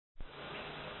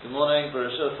Good morning,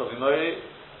 Barashot Tovimori.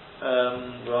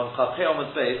 We're on Chafei Amud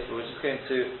Beis, but we're just going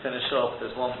to finish off.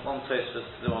 There's one Tosfos to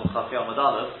do on Chafei Amud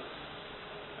Aleph.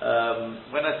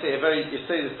 When I say you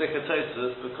say the thicker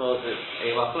Tosfos because it's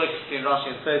a machlokes between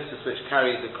Rashi and Tosfos which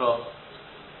carries across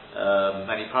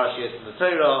many parashiyos in the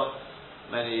Torah,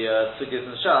 many sugyas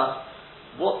and Shas.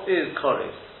 What is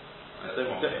Koris? That's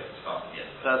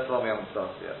the one we haven't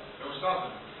started yet.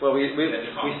 Well, we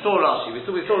saw Rashi. We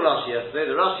saw Rashi yesterday.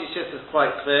 The Rashi shit is quite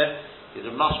clear. He's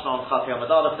a mashma on Chafei Amud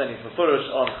Aleph, then he's mefurish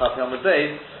on Chafei Amud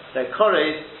Beis. That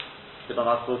Koris, the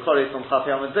Bamaskal Koris on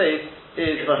Chafei Amud Beis,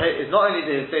 is not only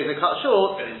that his days are cut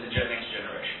short, but it's the next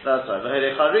generation. That's right.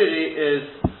 V'hedei Chariri is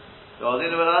but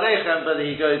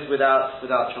he goes without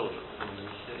children.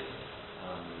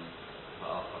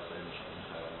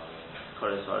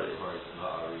 Koris Hariri.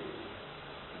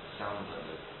 Sounds like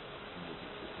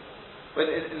But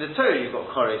in the Torah you've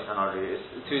got Koris and Ariri. It's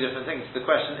two different things. The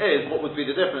question is, what would be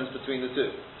the difference between the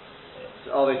two?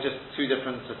 So are they just two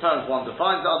different terms? One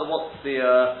defines the other.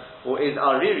 Or is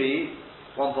Ariri?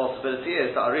 One possibility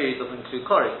is that Ariri doesn't include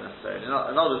Koris necessarily. In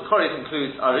other words, Koris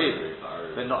includes Ariri,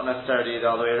 but not necessarily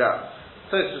the other way around.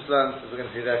 Tosfos learns, as we're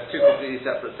going to see there, two completely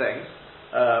separate things.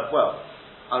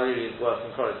 Ariri is worse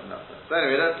than Koris in that sense. So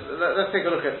anyway, let's take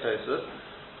a look at Tosfos.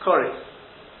 Koris.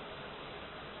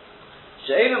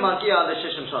 She'ena Magia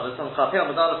L'Shishim Shana. It's on Chafei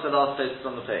Amud Aleph, the last Tosfos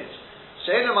on the page.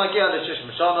 She'ena Magia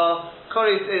L'Shishim Shana.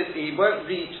 Koris is he won't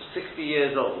reach 60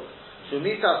 years old.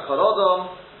 Shumitas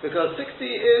Korodom, because 60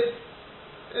 is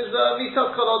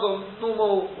Mitas Korodom,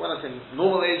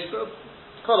 normal age group.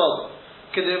 Korodom.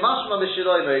 Kedu Mashma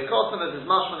B'Shiroi Moed Koton, as is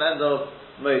Mashma the end of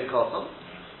Moed Koton.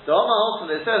 The Omar Holson,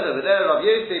 it says over there, Rav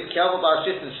Yosef Kiavu Bar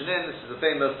Shittin Shinin. This is the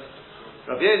famous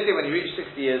Rav Yosef when he reached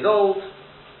 60 years old.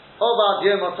 Obad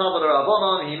Yom Hatav the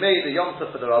Rabbanon, he made the Yom Tov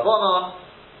for the Rabbanon.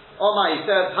 Omar, he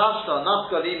said, Hashta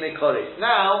Naskali Me Koris.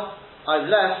 Now, I've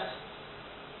left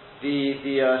the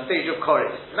stage of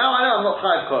Koris. Now I know I'm not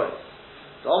Chayav Koris.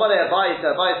 So Omar Abai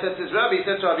said to his Rabbi, he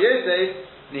said to Rabbi Yosef,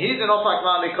 Nihid and Opak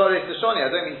Ma Me Koris Tashoni.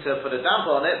 I don't mean to put a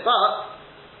damper on it, but,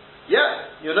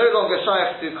 yeah, you're no longer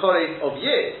Shaykh to Koris of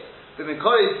years. But in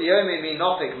Koris Yomi Mi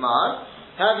Nofik Mar,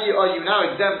 are you now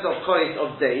exempt of Koris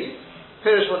of days?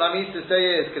 Pirish, what I mean to say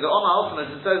is, because the Omar Alphanas,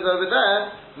 it says over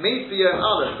there, Meet B'Yom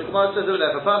Aleph. The Gemara says over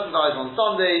there, if a person dies on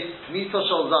Sunday, Mita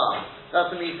Shalzah. That's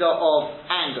a Mita of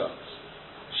anger.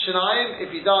 Shnayim,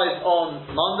 if he dies on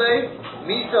Monday,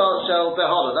 Mita Shel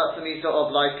Behala. That's a Mita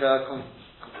of like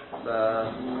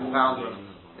confounding.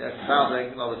 Yeah,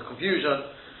 confounding, in other words, confusion.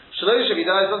 Shalosh, if he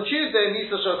dies on Tuesday,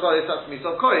 Mita Shel Koris. That's a Mita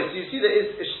of Koris. You see that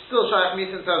it's still Shaykh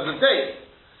Mita in terms of days.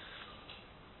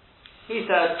 He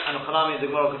says, and Chanami,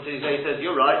 the Gemara continues, he says,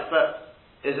 you're right, but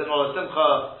is it not a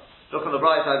simcha? Look on the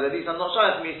bright side, at least I'm not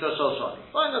shy to Misa Shal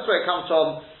Shani. Fine, that's where it comes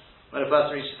from when a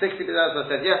person reaches 60, but as I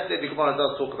said yesterday, the Gemara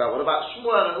does talk about what about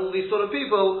Shmuel and all these sort of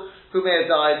people who may have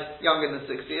died younger than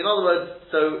 60. In other words,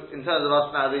 so in terms of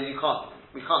us now, we can't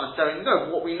necessarily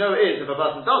know, but what we know is if a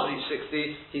person does reach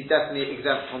 60, he's definitely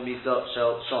exempt from Misa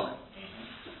Shal Shani.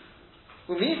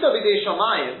 Misa b'dei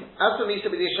shamayim, as for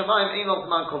Misa b'dei shamayim, ein of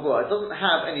man kavua. It doesn't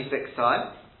have any fixed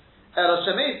time. El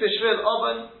shemeis b'shvil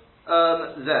oven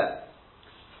zeh.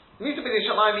 Misa b'dei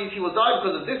shamayim means he will die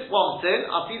because of this one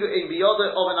sin. Afidu ein biyode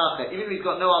oven acher, even if he's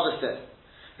got no other sin.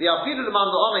 The afidu l'man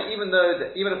da'omer, even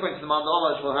according to the man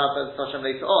da'omer, which we'll have as Hashem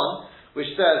later on,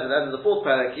 which says at the end of the fourth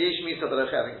parak, yesh misa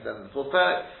b'dei I think it's the end of the fourth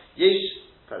parak. Yesh,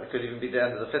 it could even be the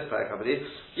end of the fifth parak, I believe.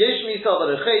 Yesh misa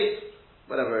b'dei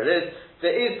whatever it is.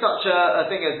 There is such a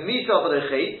thing as misa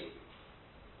b'dechait.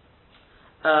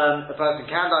 A person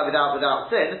can die without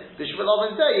sin.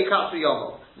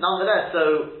 Nonetheless, so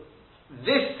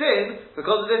this sin,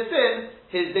 because of this sin,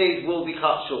 his days will be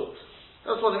cut short.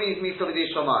 That's what it means, misa b'dei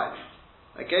shamayim.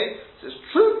 Okay, so it's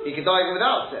true he can die even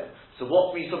without sin. So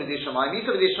what's misa b'dei shamayim?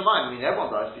 Misa b'dei shamayim. I mean,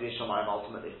 everyone dies b'dei shamayim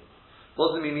ultimately.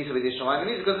 What does it mean misa b'dei shamayim? It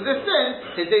means because of this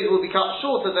sin, his days will be cut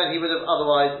shorter than he would have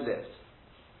otherwise lived.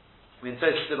 I mean,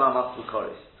 Tosfos Simon Maskul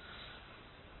Koris.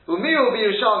 Umi will be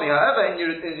Yerushalmi. However,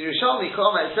 in Yerushalmi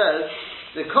comment it says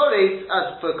the Koris,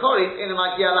 as for Koris, in a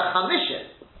Magia Lachamishin,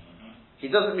 he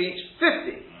doesn't reach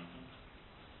 50.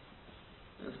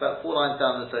 It's about 4 lines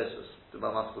down the Tosfos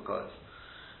Simon Maskul Koris.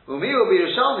 Umi will be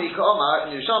Yerushalmi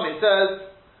comment. In Yerushalmi it says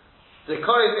the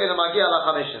Koris in a Magia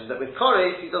Lachamishin, that with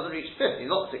Koris he doesn't reach 50,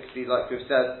 not 60, like we've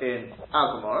said in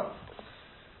Al Gemara.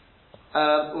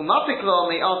 Umatiklo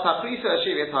me al taprisa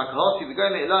shevet hakahasi. The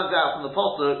Gemara learns out from the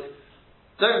pasuk,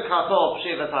 don't cut off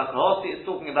shevet hakahasi. It's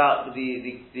talking about the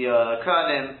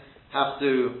Kohanim have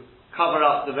to cover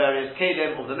up the various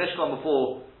kelim of the Mishkan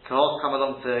before kahos come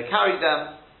along to carry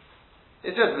them.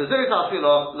 It says, "V'zot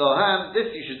afilu lohem."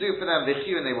 This you should do for them,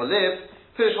 v'chiu, and they will live.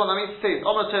 Finish one, that means it says, the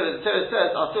Torah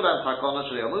says, Asul and Takana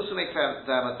Shali Amusu, make them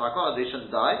a Takana, they shouldn't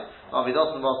die.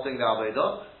 Avidos and while doing the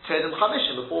Avodah, trade them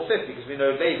Chamishim before 50, because we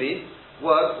know a baby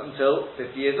works until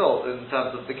 50 years old in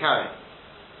terms of the carrying.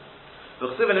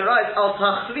 V'chsivin it writes, Al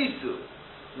Tachlisu,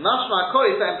 Mashma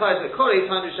Koris, that implies that Koris,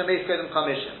 Handu Shemeis Kedem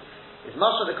Chamishim. Is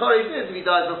Mashma the Koris is if he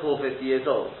dies before 50 years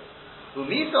old.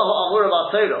 U'misa ha'amur of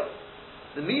our Torah.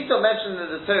 The Misa mentioned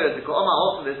in the Torah, the Ko'ama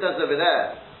Hosen, it says over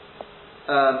there,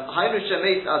 Hainu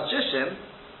Shemeis Adjishim,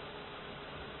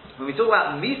 when we talk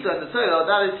about Misa in the Torah,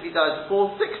 that is if he dies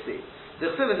before 60.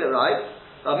 The Chsiv is it right?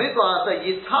 Midbar said,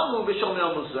 Yitamu B'Shomim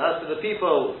Musu. As for the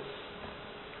people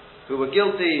who were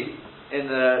guilty in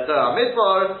the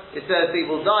Midbar, it says they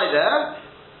will die there.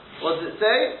 What does it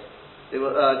say? They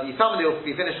will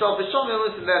be finished off B'Shomim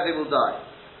Musu, and there they will die.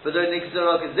 But the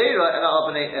Nixera Gezerah and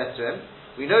Abanei Esrim,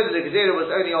 we know that the Gezerah was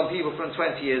only on people from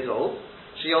 20 years old.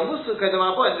 They would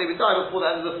die before the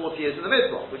end of the 40 years in the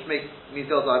Midbar, which means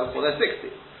they'll die before they're 60.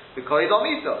 Because it's on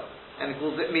Miso, and it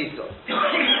calls it Miso.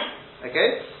 Okay?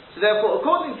 So therefore,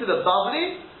 according to the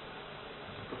Bavli,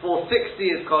 before 60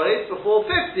 is Koris, before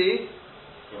 50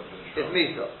 is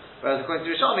Miso. Whereas according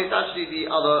to Rishami, it's actually the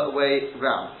other way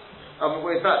round.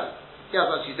 In fact, he has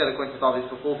actually said according to the Bavli,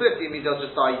 it's before 50, it means they'll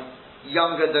just die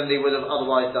younger than they would have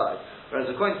otherwise died. Whereas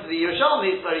according to the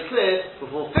Yerushalmi, it's very clear,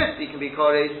 before 50 can be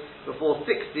Koris, before 60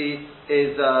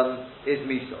 is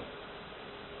Miso.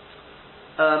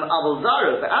 Abul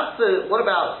Zaru, but as to, what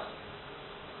about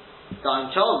dying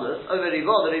childless? Over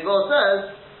Riva, the Riva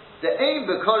says, the aim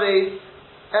b'Koris,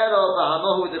 ero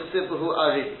b'hamahu d'chsibuhu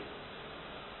ari.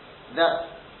 That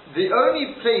the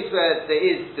only place where there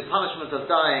is the punishment of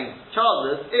dying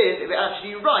childless is if it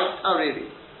actually writes Ariri,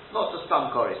 not just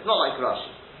some Koris, not like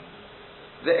Rashi.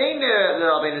 The aim near the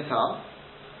Rabbeinu Tam,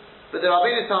 but the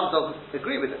Rabbeinu Tam doesn't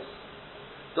agree with this.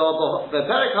 So the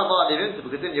Perek Haba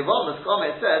because in Yevamah's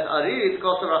comment it says Ariri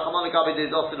Tkosar Rachamani Gabi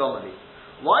Dedosilomali.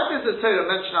 Why does the Torah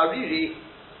mention Ariri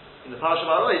in the Parashat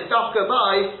Aroi? Dafka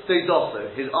by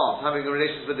Dedoso, his aunt, having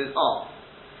relations with his aunt.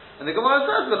 And the Gemara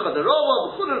says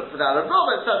L'chadarova, B'chulur F'dar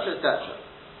Rova, etc., etc.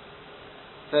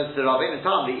 Says the Rabbeinu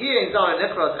Tam, the Ein Zara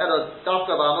Nechras Elo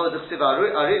Dafka Ba'amod D'Chsiv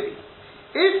Ariri.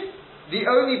 If the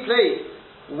only place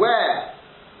where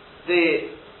the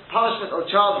punishment of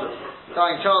childless,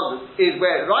 dying childless, is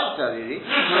where it writes Ariri.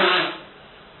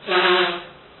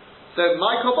 So,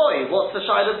 my Koboi, what's the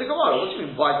shayla of the Gemara? What do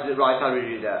you mean, why does it write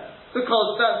Ariri there?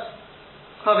 Because that's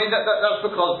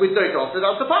because with Dodos,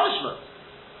 that's the punishment.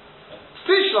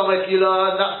 Fishlam, if you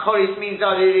learn that Koris means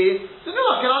Ariri, so no,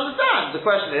 I can understand. The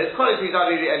question is, Koris means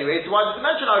Ariri anyway, so why does it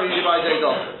mention Ariri by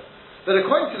Dodos? But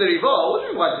according to the Riva, what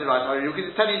do you mean, why does it write Ariri? Because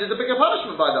it's telling you there's a bigger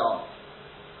punishment by the aunt.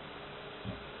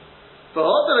 But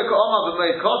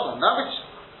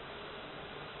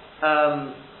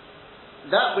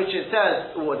that which it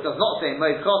says, or it does not say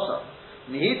Moed Kosa,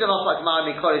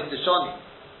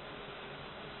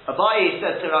 Abaye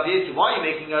said to Rav Yossi, why are you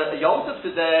making a Yom Tov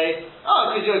today?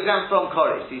 Oh, because you're exempt from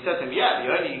Koris. He said to him, yeah,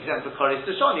 you're only exempt for Koris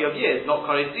Tashoni of years, not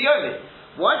Koris Yomi.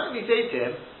 Why didn't he say to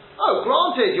him, oh,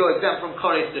 granted you're exempt from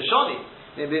Koris Tashoni.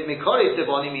 If you're saying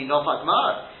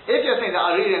that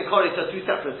Ariri and Koris are two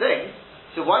separate things,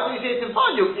 so why do you say to him,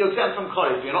 fine, you're exempt from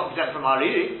Koris, you're not exempt from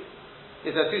Hariri?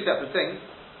 These are two separate things.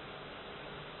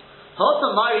 So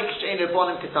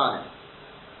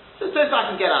as I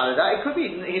can get out of that, it could be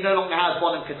he no longer has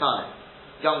bonim ketanim,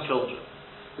 young children.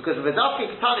 Because of Vidafki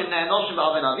ketanim ne'enoshim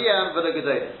ba'avin aviyam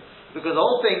v'legedolim. Because the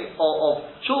whole thing of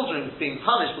children being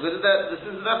punished because of the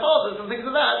sins of their fathers and things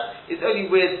like that is only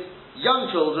with young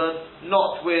children,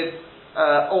 not with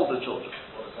older children.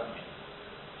 What does that mean?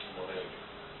 What age?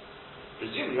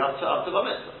 Presumably up to Bar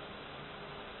Mitzvah.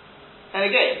 And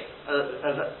again,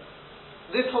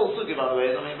 this whole sugya, by the way,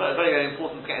 is very, very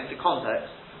important to get into context.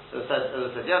 As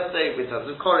I said yesterday, with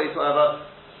terms of Koris, whatever,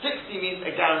 60 means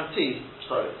a guarantee.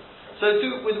 Sorry. So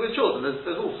too with children,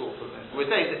 there's all sorts of things.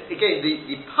 We're saying that again,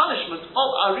 the punishment of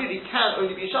Ariri can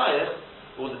only be shayach,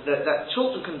 or that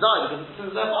children can die because of the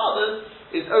sins of their fathers,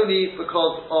 is only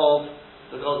because of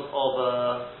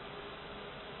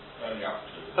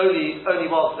only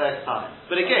whilst they're Ketanim.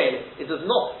 But again, it does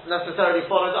not necessarily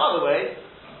follow the other way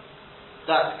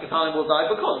that Ketanim will die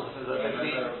because of the sins of their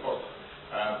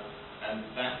fathers. And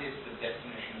that is the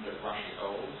definition that Rashi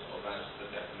holds, or that's the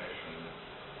definition?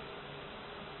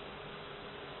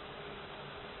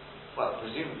 Well,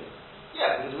 presumably.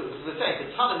 Yeah, because we're saying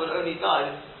Ketanim will only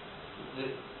die.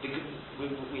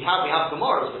 We have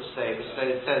Gemaras which says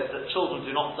that children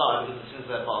do not die because of the sins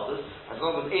of their fathers, as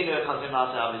long as Eino Kansim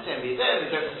Masa Avitim be there,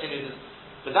 they don't continue to.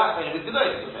 But that's only with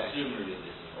Gedolim. Presumably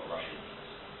this is what Rashi means.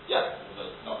 Yeah. But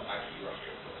not actually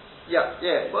Rashi, of course.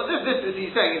 Yeah. Well, this is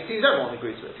he's saying. It seems everyone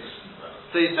agrees with.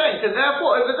 So he's saying, so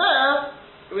therefore over there,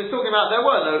 it was talking about there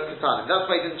were no katanim. That's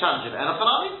why he didn't challenge him. And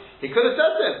Hanami, he could have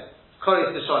said to him,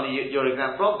 Koris the Shani you're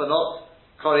exempt from, but not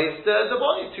Koris the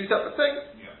body. Two separate things.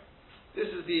 Yeah. This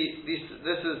is the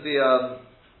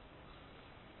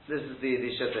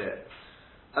shita here.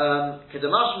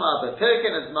 Kedamashma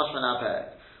beperkin and mashma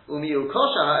naper. Umiu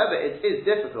kosha. However, it is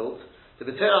difficult to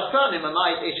beteras kanim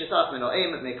amayit eshetat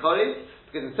menoim mekoris,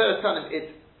 because in teras kanim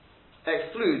it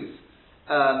excludes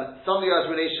somebody who has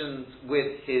relations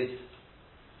with his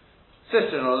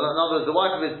sister-in-law, in other words, the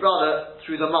wife of his brother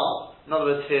through the mom. In other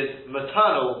words, his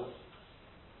maternal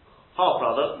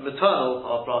half-brother.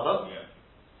 Yeah.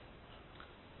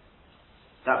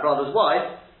 That brother's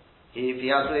wife, if he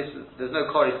has relations, there's no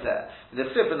chorus there. And the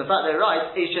flip and the fact they're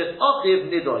right, Eshes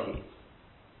Achiv Nidohi.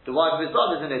 The wife of his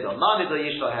brother is a Nidor. Ma Nidor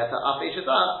Yishlo Heta, Af Eshes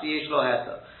Af, the Yishlo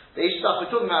Heta. The Eshes Af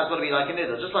we're talking about is going to be like a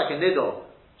Nidor. Just like a Nidor,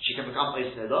 she can become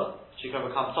Eshes Nidor, she can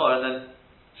become Torah, and then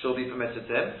she'll be permitted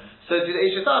to him. So to the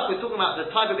Eshes Af, we're talking about the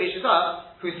type of Eshes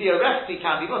Af who theoretically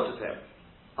can be mutter to him,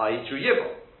 i.e. through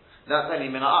Yibul. That's only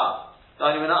Mina'ah.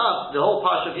 The whole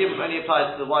parsha of Yibul only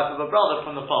applies to the wife of a brother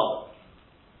from the father.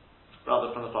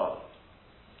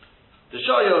 The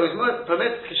Shoyo who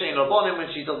permits Kishain Rabbonim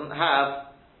when she doesn't have,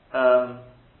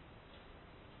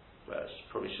 well, she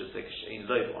probably should say Kishain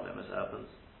Loib on him as it happens.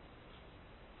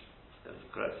 That's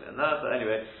correct in that, but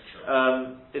anyway,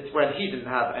 it's when he didn't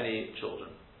have any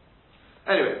children.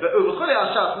 Anyway, but Uvachuli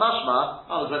Ashas Mashma,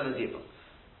 was when the Yibul.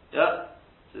 Yeah?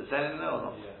 Is it saying in there or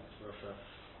not? Yeah,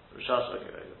 Rashash,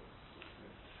 okay, very good.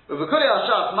 Uvachuli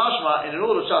Ashas Mashma, in an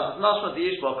order of Shas Mashma, the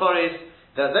Yishba Koris,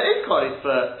 that there is Koris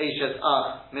for Eshes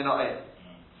Ach Mina'im.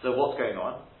 So what's going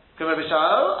on? How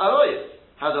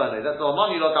do I know? That's the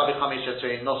Almani Log Abi Chamisha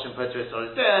Train Noshim Petris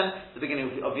Oriten, the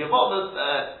beginning of your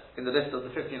Yavot, in the list of the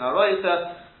 15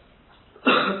 Aroyta,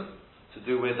 to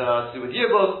do with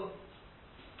Yibul.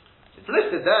 It's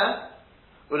listed there.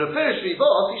 With a Pirish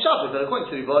Ribot, he shuffles, but according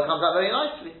to Ribot, it comes out very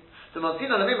nicely. The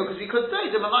Montina Lemim, because we could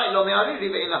say, the Mamai Lo Me'ariri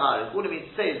Ve'in Laharis. All it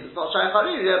means to say is, it's not Shaykh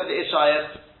Hariri, but it is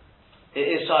Shaykh. It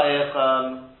is Shaykh,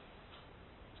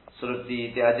 sort of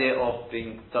the idea of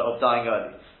dying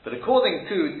early. But according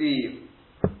to the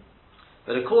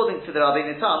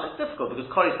Rabbeinu Tam, it's difficult because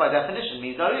Koris by definition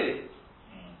means Hariri.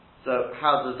 So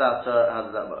how does that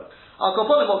work? Al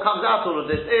Koponim, what comes out all of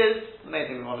this is, the main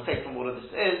thing we want to take from all of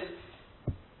this is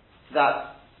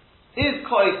that is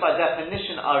Koris by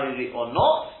definition Hariri or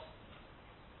not?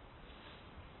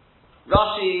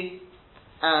 Rashi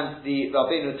and the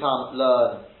Rabbeinu Tam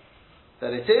learn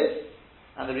that it is,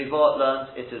 and the Rivot learns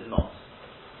it is not.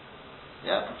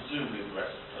 Yeah? Presumably the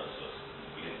rest of the process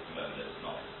we need to learn that it's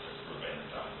not, just Rabbeinu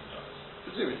Tam does.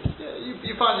 Presumably. Yeah,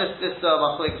 you find this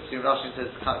machlokes between Rashi and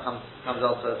says comes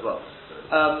elsewhere as well.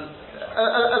 As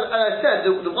I said,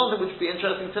 the one thing which would be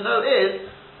interesting to know is,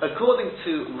 according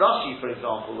to Rashi, for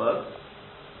example, though,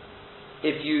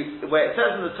 where it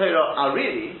says in the Torah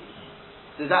Ariri,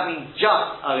 does that mean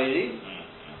just Ariri?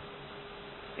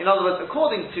 In other words,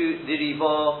 according to the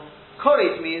Riva,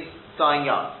 Koris means dying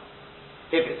young.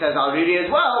 If it says Ariri as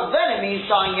well, then it means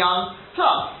dying young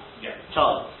child. Yeah.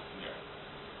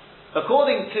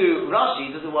 According to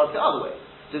Rashi, does it work the other way?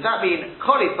 Does that mean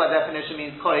Koris by definition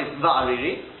means Koris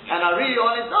va'ariri, and Ariri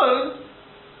on its own?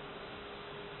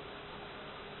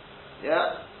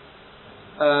 Yeah.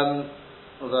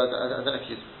 Although I don't know if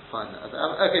you find that.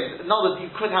 Okay, in other words, you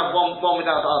could have one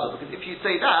without the other, because if you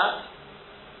say that,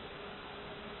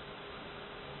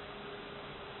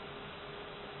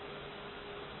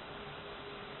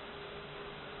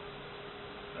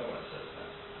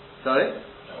 sorry?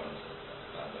 No one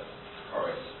says that.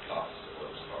 Chorus plus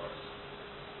was chorus.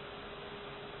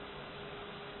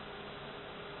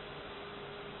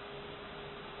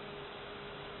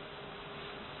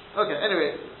 Okay,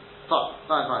 anyway,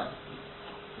 fine.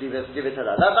 Leave it to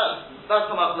that. That's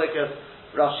come up like a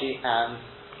Rashi and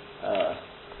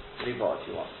Ribot if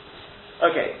you want.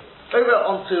 Okay, over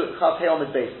onto Chafei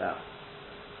Omid base now.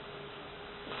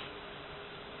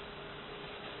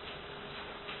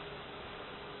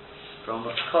 From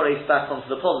Koris back onto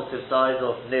the positive side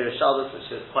of Neira Shabbos,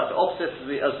 which is quite the opposite,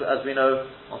 as we know,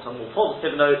 on some more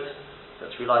positive note,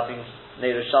 that's relighting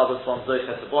Neira Shabbos from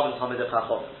Zoichet Abonim Hamid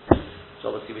Chachom.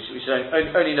 So obviously we should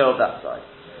only know of that side.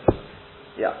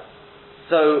 Yeah.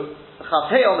 So,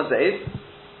 Chafei Omid Beis,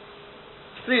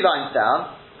 3 lines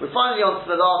down, we're finally on to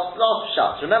the last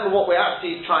pshat. Remember what we're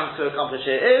actually trying to accomplish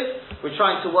here is, we're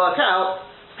trying to work out,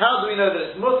 how do we know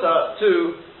that it's mutter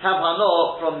to have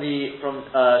hanor from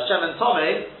shemen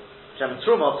tomei, shemen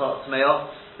truma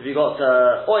tameah? If you got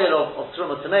oil of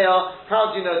truma tameah,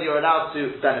 how do you know that you're allowed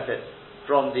to benefit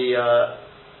when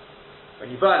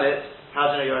you burn it, how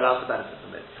do you know you're allowed to benefit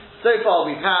from it? So far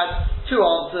we've had two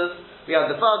answers. We had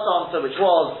the first answer, which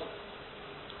was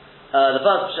the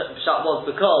first pshat was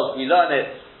because we learn it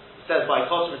says by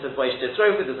Koshim, it says by Ishtir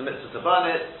there's a mitzvah to burn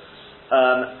it,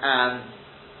 and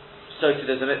so too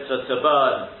there's a mitzvah to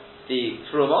burn the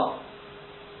truma,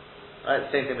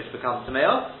 right? Same thing which becomes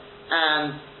Tameo.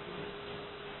 And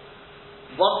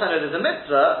once I know there's a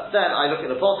mitzvah, then I look at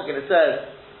the pasuk and it says,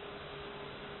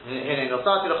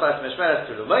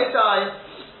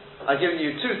 I've given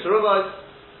you two terumos,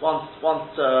 one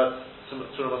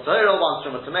Truma Tahira, one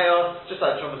Truma Tameo, just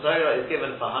like Truma Tahira is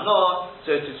given for Hana,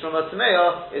 so to Truma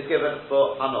Tameo is given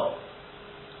for Hana.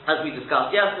 As we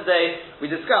discussed yesterday,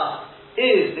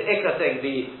 is the Ikka thing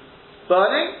the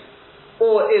burning,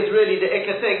 or is really the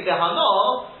Ikka thing the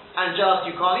Hana, and just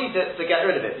you can't eat it, so get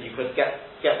rid of it. You could get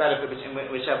benefit in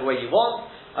whichever way you want.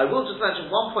 I will just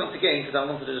mention one point again, because I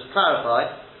wanted to just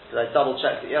clarify, because I double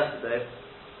checked it yesterday,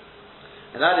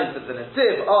 and that is that the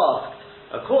Netiv asked,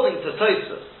 according to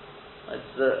Tosfos,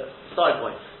 it's the side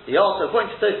point. He also,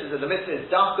 according to Tosfos, that the mitzvah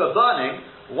is dafka burning.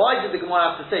 Why did the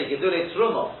Gemara have to say Gedulei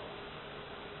Truma?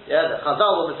 Yeah, the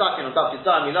Chazal will misakin on Daf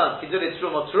Yisrael we learned Gedulei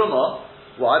Truma.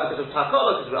 Why? Because of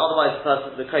Takala, because otherwise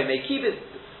the kohen may keep it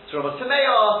Truma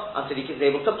Tamea until he is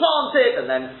able to plant it,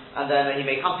 and then he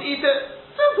may come to eat it.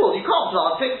 Simple. You can't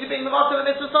plant it because you're being the master of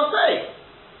the mitzvah saseh,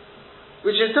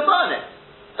 which is to burn it.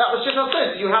 That was just our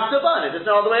sense. You have to burn it. There's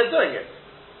no other way of doing it.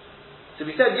 So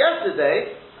we said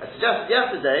yesterday. I suggested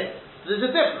yesterday, there's a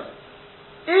difference.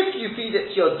 If you feed it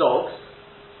to your dogs,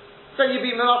 then you'll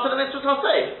be mevatel the mitzvah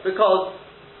taseh, because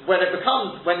when it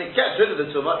gets rid of the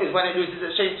tumah, is when it loses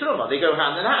its shem terumah. They go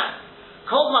hand in hand.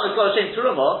 Cold man has got a shem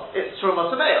terumah, it's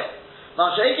terumah tameo.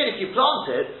 Now, if you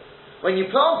plant it, when you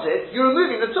plant it, you're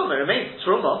removing the tumah, it remains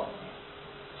terumah.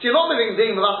 So you're not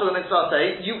being mevatel the mitzvah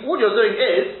taseh, all you're doing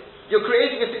is, you're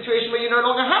creating a situation where you no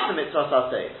longer have the mitzvah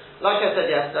taseh. Like I said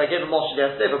yesterday, I gave a moshel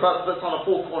yesterday, but a person puts on a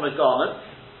four-cornered garment,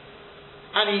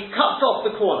 and he cuts off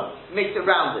the corner, makes it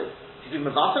rounded. He's been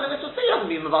mevatel the mitzvah taseh, he hasn't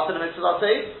been mevatel the mitzvah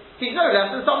taseh. He's no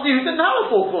less than somebody who didn't have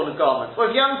a four-cornered garment, or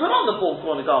if he hadn't put on the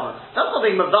four-cornered garment. That's not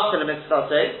being mevatel the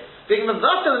mitzvah taseh. Being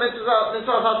mevatel the mitzvah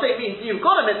taseh means you've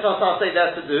got a mitzvah taseh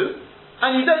there to do,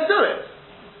 and you don't do it.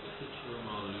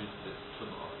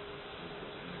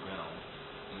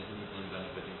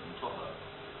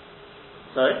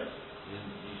 Sorry?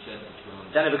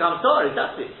 Then it becomes Torah,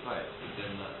 exactly. Right, but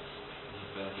then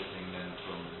he's benefiting then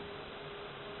from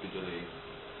Gedulei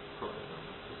profit.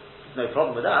 There's no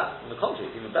problem with that. On the contrary,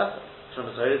 it's even better.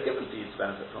 Truma Torah is given to you to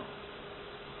benefit from.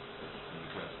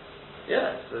 Okay.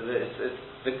 Yeah, so it's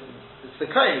the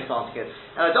Kohen who's planting it.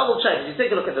 And I double check, if you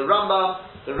take a look at the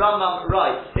Rambam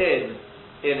writes in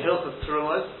Hilchos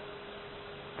Terumos,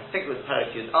 I think it was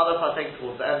Perek Yud Aleph, I think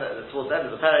towards the end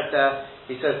of the Perek there,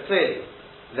 he says clearly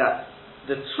that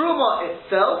the truma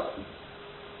itself,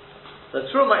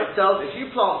 if you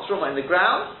plant truma in the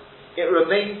ground, it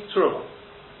remains truma.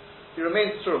 It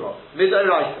remains truma.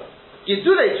 Midoraisa.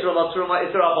 Gedulei truma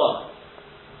is the Rabbana.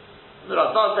 The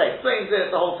Rabbana explains it,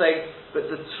 the whole thing, but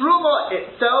the truma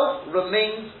itself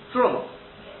remains truma.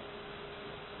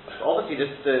 So obviously,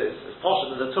 it's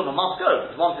possible that the truma must go,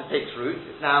 because once it takes root,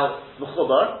 it's now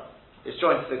mechubar, it's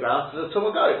joined to the ground, so the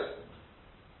truma goes.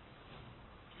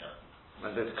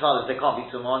 And the colours, they can't be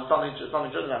tumah, and something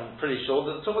I'm pretty sure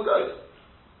that the tumah goes.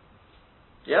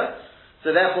 Yeah? So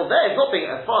therefore there, it's not being,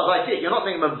 as far as I see it, you're not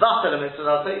being mevatel a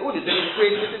mitzvah taseh, all you're doing is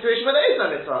creating a situation where there is no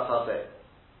mitzvah taseh.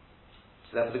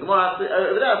 So therefore the Gemara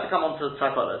has to come on to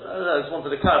Takolas. I just wanted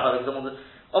to clarify because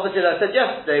obviously as I said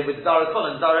yesterday with the Zara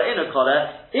Kola and Zara Inu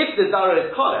Kola, if the Zara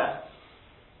is Kola,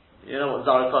 you know what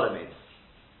Zara Kola means.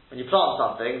 When you plant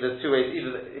something, there's two ways,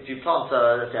 either if you plant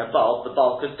let's say a bulb, the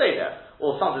bulb could stay there.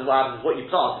 Or sometimes what happens is what you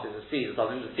plant, if it's a seed or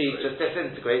something, the seed just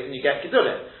disintegrates and you get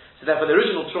Gedulei. So therefore the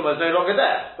original truma is no longer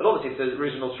there. But obviously if the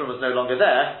original truma is no longer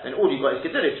there, then all you've got is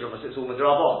Gedulei truma, so it's all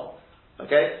midrabon.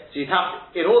 Okay? So you'd have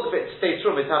to, in order for it to stay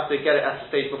truma, you'd have to get it at a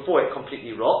stage before it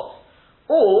completely rots.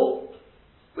 Or,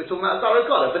 we're talking about Zara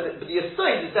Kola, but the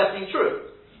aside is definitely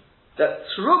true. That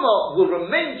truma will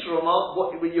remain truma,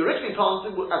 what you originally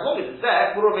planted, as long as it's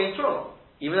there, will remain truma.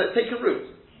 Even though it's taken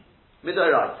root.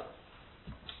 Midoraisa.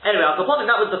 Anyway,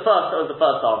 that was the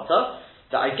first answer.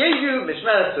 That I gave you,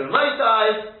 Mishmeres to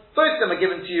Mosai, both of them are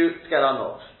given to you to get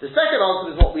Anor. The second answer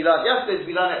is what we learned yesterday,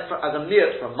 we learned it as a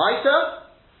miyut from Maita,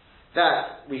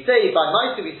 that we say, by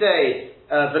Maita we say,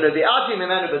 V'lo bi'ati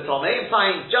mimenu b'tomei,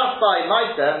 implying just by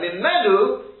Maita,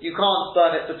 mimenu, you can't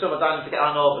burn it for Tumah down to get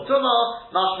Anor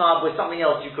b'tumah, mashma with something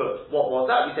else you could. What was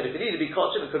that? We said if it needed to be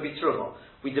Kochim, it could be Truma.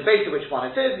 We debated which one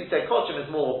it is, we said Kochim is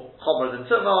more Chomer than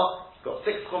Tumah, got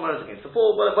 6 chumras against the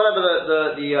 4,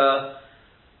 whatever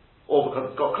or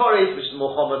because it's got koris, which is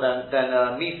more chomer than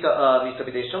misa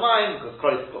b'dei shamayim, because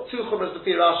koris has got 2 chumras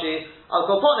b'fi Rashi. Al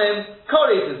kol ponim,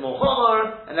 koris is more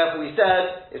chomer, and therefore we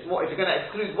said it's more. If you're going to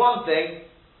exclude one thing,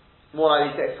 more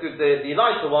likely to exclude the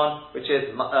lighter one, which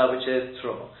is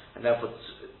truma, and therefore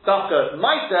dafka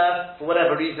ma'aser, for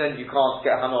whatever reason you can't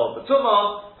get hanor of the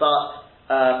tumah, but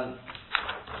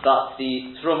the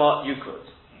truma you could.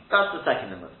 That's the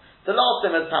second limit. The last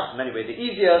limit, perhaps in many ways the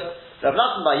easiest. Rav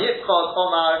Nachman bar Yitzchak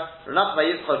Omar, Rav Nachman bar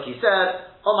Yitzchak, he said,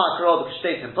 Omar Karod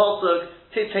K'shteit in Pasuk,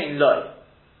 Titein Loi.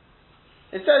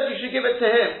 It says you should give it to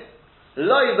him.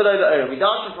 Loi below the Oren. We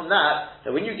darshan from that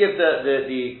when you give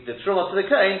the truma to the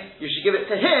kohen, you should give it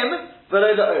to him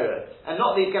below the Oren, and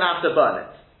not that he's going to have to burn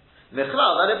it.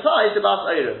 Mechlal, that applies to Bas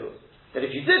Orehu. That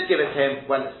if you did give it to him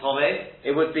when it's Tomei,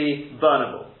 it would be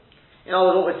burnable. In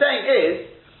other words, what we're saying is,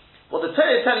 what the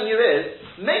Torah is telling you is,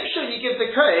 make sure you give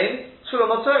the kohen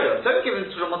Truma Torah. Don't give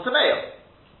him Truma Tameo.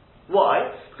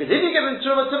 Why? Because if you give him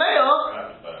Truma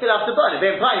Tameo, he'll have to burn it.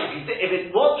 But implying, if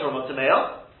it was Truma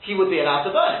Tameo, he would be allowed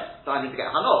to burn it. So I need to get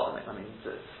Hanor from it. I mean,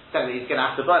 telling me he's going to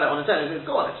have to burn it on his own, he's going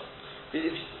to go on it.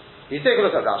 If you take a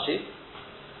look at Rashi,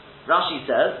 Rashi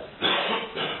says,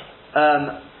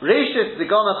 Reishis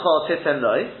Zigonacha Titen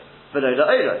Loi, V'lo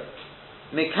La'oroi.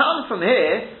 Mikan from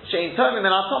here, Shein Tomim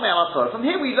and Atomei Amator. From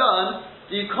here we learn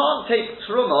that you can't take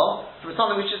Truma from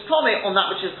something which is Tomei on that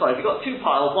which is Torah. If you've got 2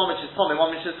 piles, one which is Tomei,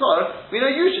 one which is Torah, we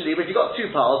know usually, but if you've got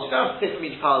 2 piles, you don't have to take from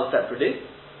each pile separately.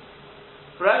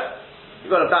 Correct?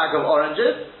 You've got a bag of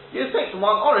oranges, you just take from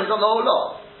one orange on the whole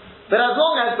lot. But as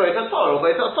long as both are Torah or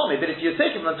both are Tomei, but if you're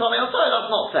taking from Tomei or Torah,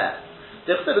 that's not fair.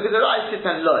 Because the right is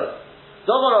Titan Loi.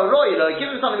 Dovar or Roy Loi,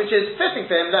 give him something which is fitting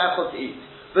for him, therefore to eat.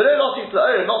 But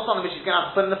not something which he's going to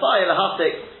have to put in the fire,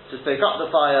 to stoke up the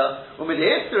fire. When with the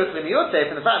Yitzhak, from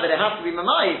the fact that it has to be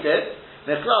mamayited,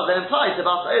 then implies the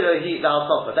Bas Orehu he the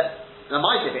Hasofa.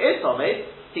 If it is Tomei,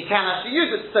 he can actually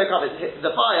use it to stoke up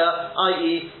the fire,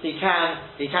 i.e., he can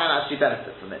actually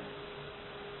benefit from it.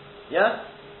 Yeah?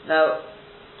 Now,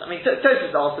 I mean,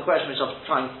 Tosfos asked the question which I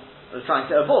was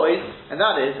trying to avoid, and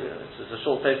that is, this is a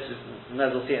short Tosfos, you may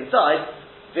as well see it inside.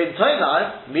 V'im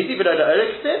Tomar, Midi V'lo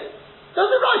La'oroi. Does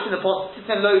it write in the pot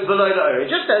Titan Lo below the Ori?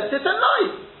 It just says Titan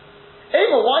Lo.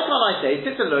 Abel, why can't I say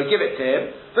Titan Lo, give it to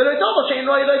him, below double chain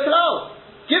Roy Lo Kalal?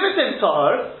 Give it to him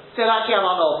Tahor, so he'll actually have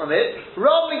Anol from it,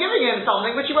 rather than giving him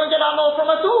something which he won't get Anol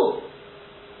from at all.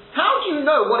 How do you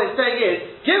know what it's saying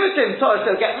is, give it to him Tahor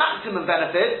so he'll get maximum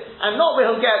benefit, and not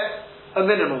where he'll get a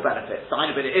minimal benefit? So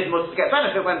I know, but it is more to get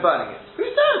benefit when burning it.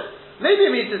 Who says? Maybe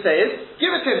it means to say is,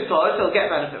 give it to him Tahor so he'll get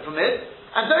benefit from it,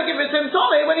 and don't give it to him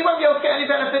Tomei when he won't be able to get any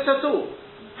benefit at all.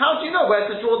 How do you know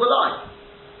where to draw the line?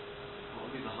 What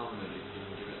would be the harm that you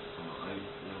can give it to someone?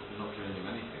 You're not giving him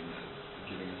anything, and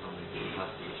giving him something that he has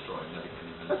to destroy and never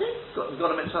can even... Okay, he's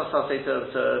got a mitzvah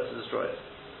to destroy it.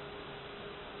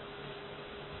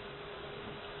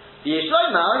 The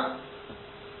Yishloimar,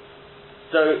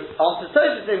 so after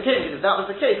Tosfos came, because if that was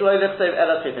the case, well, let's say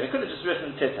Ela Titan. It could have just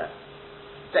written Titan.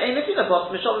 The Ein Nesina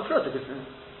Bos Mishal Pruta, because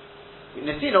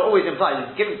Nesina always implies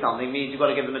that giving something means you've got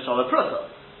to give them a Shalom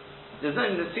Pruta. There's no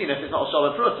Nesina if it's not a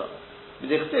Shalom Pruta. From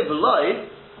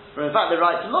the fact they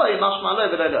write Loi, Mashma Lo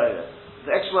V'lo La'oroi.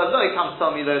 The extra word Loi comes to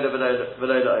tell me Lo V'lo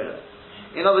La'oroi.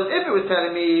 In other words, if it was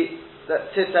telling me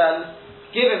that Titan,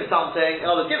 give him something, in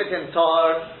other words, give it to him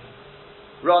Tar,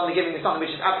 rather than giving him something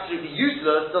which is absolutely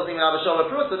useless, doesn't even have a Shalom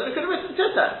Pruta, then it could have written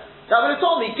Titan. That would have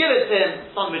told me, give it to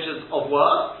him something which is of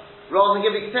worth, rather than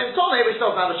giving it to him Tomei, which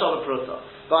doesn't have a Shalom Pruta.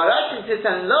 By writing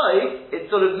Titan Loi,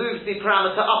 it sort of moves the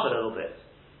parameter up a little bit.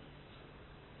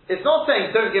 It's not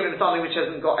saying don't give him something which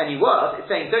hasn't got any worth, it's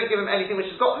saying don't give him anything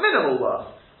which has got minimal worth,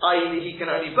 i.e. he can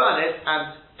only burn it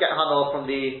and get hanor from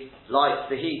the light,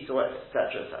 the heat, or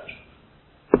etc., etc.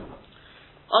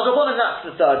 And that's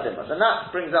the third dimmer, and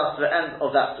that brings us to the end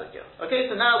of that sugya. Okay,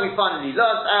 so now we've finally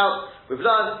we've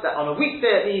learned that on a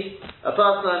weekday at least, a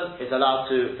person is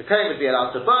allowed to, the kohen would be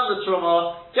allowed to burn the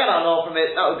truma, get hanor from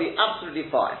it, that would be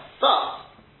absolutely fine. But,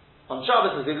 on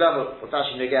Shabbos, as we've learned what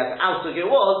actually Negeh our sugya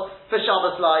was, for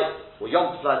Shabbos light, or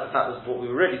Yom Tov light, in fact, was what we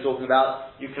were really talking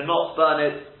about, you cannot burn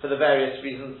it for the various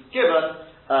reasons given.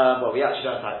 We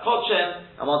actually learned out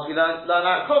Kodshim, and once we learn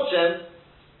out Kodshim,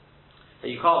 that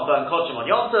you can't burn Kodshim on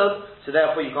Yom Tov, so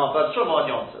therefore you can't burn Truma on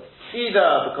Yom Tov.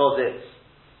 Either because it's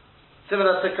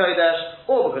similar to Kodesh,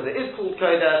 or because it is called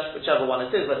Kodesh, whichever one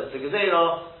it is, whether it's a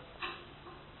Gezerah,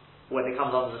 when it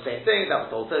comes under the same thing. That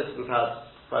was all Tosfos we've had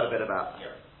quite a bit about.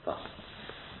 Yeah.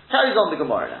 Carries on the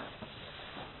Gemara now.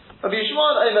 Rabbi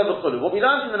Yishmael Omer B'chulu. What we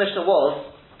learned in the Mishnah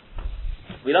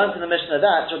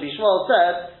that Rabbi Yishmael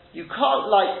said, you can't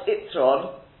light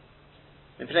Itron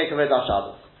Mipnei Kavod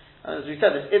HaShabbos. And as we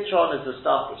said, this Itron is the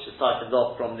stuff which is siphoned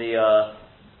off from the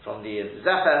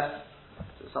Zephes,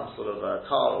 some sort of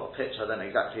tar or pitch, I don't know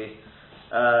exactly.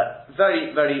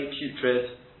 Very, very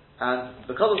putrid, and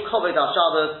because of Kavod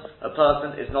HaShabbos, a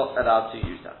person is not allowed to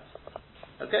use that.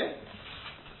 Okay?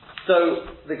 So,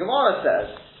 the Gemara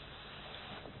says,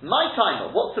 my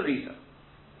timer, what's the reason?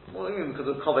 What do you mean because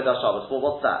of Kavod HaShabbos? Well,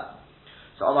 what's that?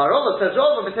 So Amar Rava says,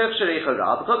 because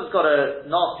it's got a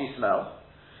nasty smell,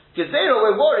 Gezero,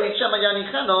 we're worried, Shema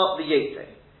Yanichena, the Yete.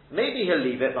 Maybe he'll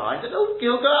leave it behind and he'll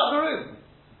go out of the room.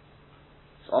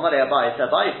 So Amar Abai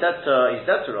said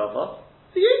to Rava,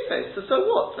 the Yete, so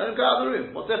what? Let him go out of the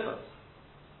room. What difference?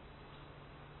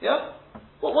 Yeah?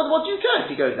 What do you care if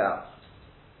he goes out?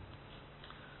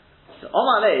 So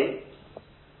Amar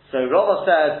so Rava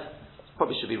said,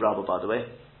 probably should be Rava by the way.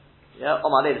 Yeah,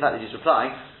 Amar the fact that he's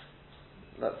replying,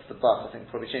 that's the bus, I think,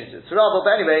 probably changed it to Rava.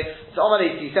 But anyway, so Omar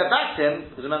he said back to him,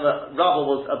 because remember, Rava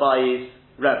was Abayi's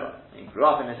Rebbe. He grew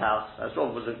up in his house, as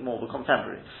Rava was more of a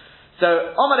contemporary. So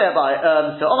Omar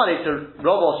Rava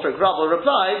stroke Rava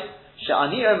replied,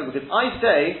 Sha'ani Omer, because I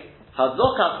say,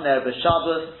 Hadlokas ner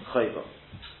b'Shabbos chayva.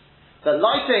 That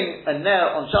lighting a ner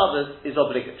on Shabbos is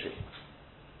obligatory.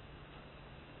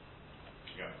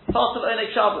 Yeah. Part of Oneg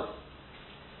Shabbos.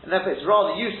 And therefore it's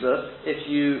rather useless if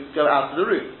you go out of the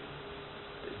room.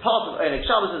 Part of Oneg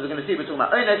Shabbos, as we're going to see, we're talking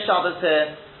about Oneg Shabbos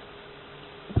here,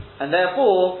 and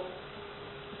therefore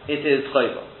it is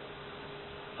chayva.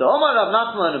 So Omar Rav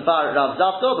Nachman bar Rav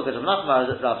Zavta, because Rav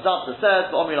Nachman Rav Zavta says,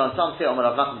 Omilan Samsi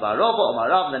Omar Rav Nachman bar Rava, Omar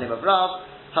Rav in the name of Rav,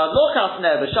 Hadlokas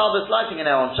ner b'Shabbos, lighting an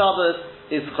air on Shabbos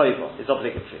is chayva, is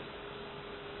obligatory.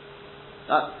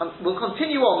 We'll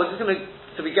continue on. We're just going to,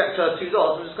 so we get to our two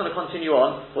dots. I'm just going to continue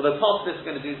on. Although part of this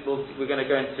we're going to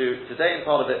go into today, and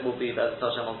part of it will be Be'ez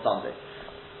Hashem on Sunday.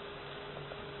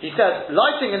 He says,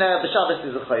 lighting an air b'Shabbos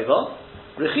is a chayva.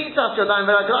 Rechitzas yadayim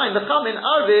v'raglayim v'chamin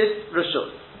arvis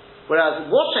reshus.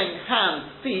 Whereas washing hands,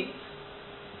 feet,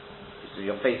 so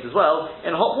your face as well,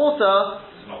 in hot water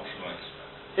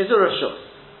is a reshus.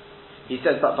 He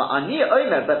says, but ani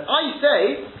omer, but I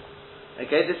say,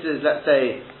 okay, this is, let's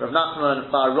say, Rav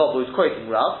Nachman bar Rav, who's quoting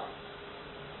Rav.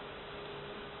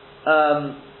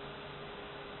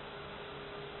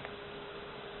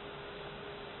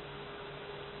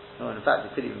 In fact,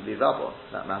 it could even be Rabba,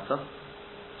 for that matter.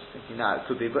 Just thinking now, it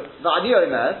could be. But Ani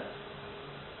Omer,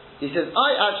 he says,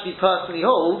 I actually personally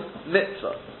hold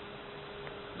mitzvah.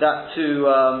 That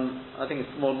I think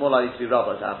it's more likely to be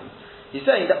Rabba to happen. He's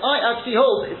saying that I actually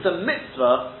hold it's a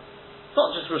mitzvah, it's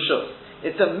not just Rashut,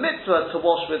 it's a mitzvah to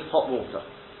wash with hot water.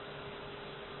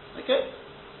 Okay?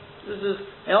 This is,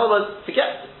 in other words,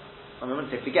 forget. I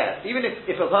wouldn't say forget. Even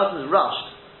if a person is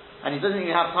rushed, and he doesn't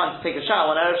even have time to take a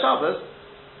shower on Erev Shabbos,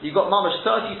 you've got mamash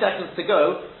 30 seconds to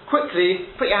go.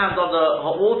 Quickly, put your hands under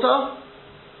hot water,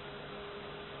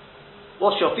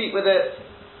 wash your feet with it,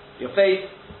 your face,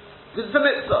 because it's a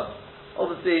mitzvah.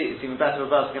 Obviously, it's even better if a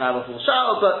person can have a full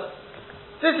shower, but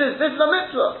this is a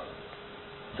mitzvah.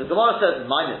 So Gemara says,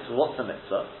 my mitzvah, what's the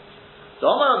mitzvah?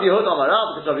 So Amar Rav Yehuda Amar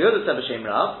Rav, because Rav Yehuda said B'Shem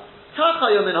Rav, Kacha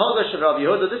Yomin Hogash of Rav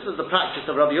Yehuda, this is the practice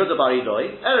of Rav Yehuda Bar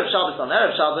Idoi, Erev Shabbos on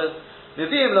Erev Shabbos,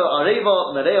 Mivim lo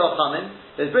Areva Mereo Chamin,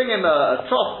 they bring him a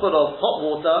trough full of hot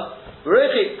water,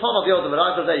 Berechit Pon of Yoda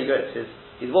Meraykel, there you go,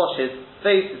 he's washed his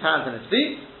face, his hands and his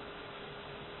feet,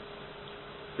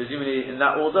 presumably in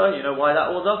that order. You know why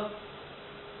that order?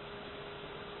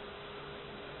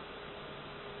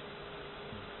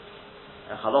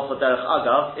 Halacha derech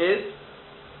agav is.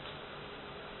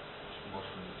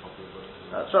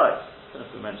 That's right. I don't know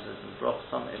if we mentioned this in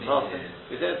passing.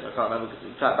 We did. I can't remember because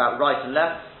we talked about right and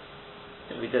left. I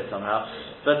think we did somehow,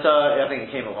 but I think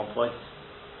it came at one point.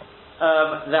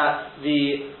 That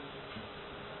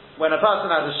when a person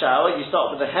has a shower, you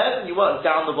start with the head and you work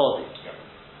down the body.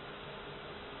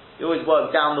 You always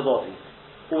work down the body,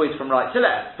 always from right to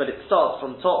left, but it starts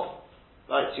from top.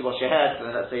 Right, so you wash your head, and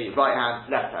then let's say right hand,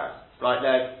 left hand, right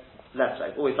leg, left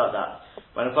leg, always like that.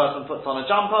 When a person puts on a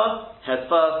jumper, head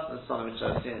first. That's something which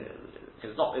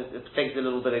it takes a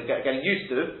little bit of getting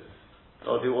used to. A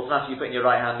lot of people automatically put in your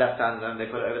right hand, left hand, and then they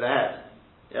put it over their head.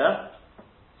 Yeah,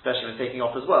 especially when taking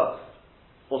off as well.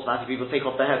 Automatically, people take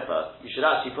off their head first. You should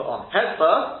actually put on head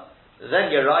first, then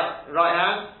your right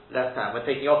hand, left hand. When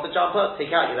taking off the jumper,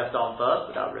 take out your left arm first,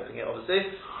 without ripping it,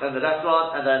 obviously. Then the left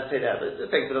one, and then take that. But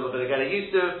it takes a little bit of getting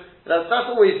used to. That's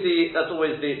always the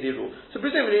rule. So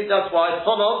presumably that's why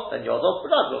Ponov, then Yodov,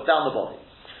 down the body.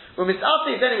 When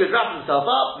Mitzati, then he would wrap himself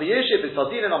up, the Yeshib is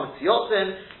Sardinin on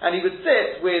Mitziotin, and he would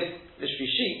sit with literally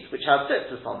sheets which have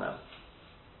tzitzis on them.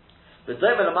 The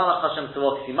Dover the Malach Hashem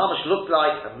Tzavokis, he mamash looked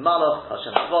like a Malach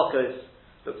Hashem Tzavokis,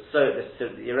 So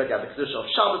you already have the kedusha of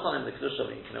Shabbos on him, the kedusha of,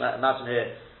 you can imagine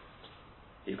here,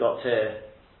 you've got here,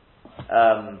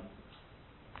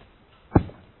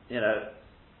 we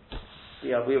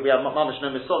have mamash no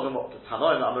misogim, what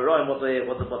Tanoim, Amoraim, what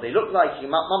they look like.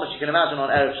 Mamash you can imagine on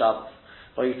Erev Shabbos.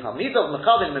 Or you Talmidov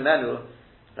Mechavin Memenu,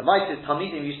 the mightiest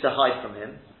Talmidim used to hide from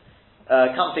him.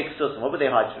 Come take Susim. What would they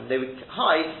hide from him? They would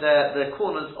hide the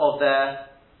corners of their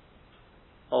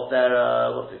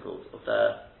what's it called? Of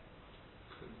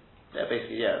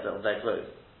their clothes.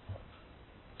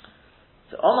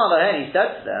 So Omar Lahen, he said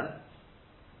to them,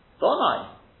 Bonai,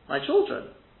 my children.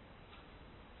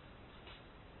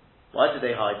 Why did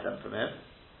they hide them from him?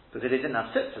 Because they didn't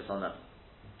have tzitzis on them.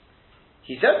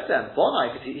 He said to them,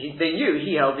 Bonai, because they knew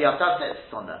he held the Avtav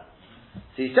tzitzis on them.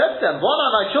 So he said to them,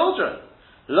 Bonai, my children,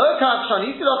 Lo kach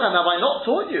shaniti lochem, have I not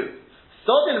taught you?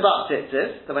 Sodin about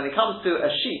tzitzis, that when it comes to a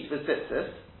sheet with tzitzis,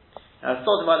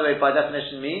 sodin, by the way, by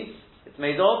definition means, it's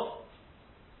made of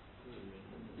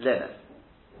linen.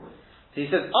 So he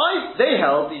says, they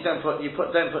held, you don't put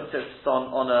tzitzis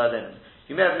on a linen.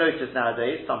 You may have noticed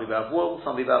nowadays, some people have wool,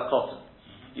 some people have cotton.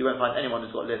 You won't find anyone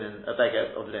who's got linen, a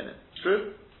beggar of linen.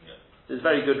 True? Yeah. There's a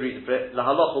very good reason for it. The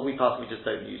halacha, we personally just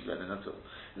don't use linen at all.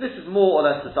 This is more or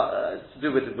less to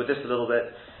do with this a little bit.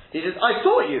 He says, I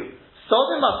taught you,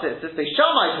 Sodim Tzitzis,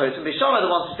 Beishamai Totem, Beishamai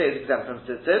the ones who say it's exempt from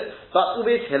Tzitzis, but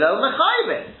Beis Hillel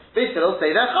Mechayvin. Beis Hillel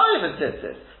say they're Chayiv in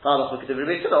Tzitzis. Obviously the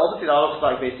halacha is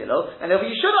like Beis Hillel, and therefore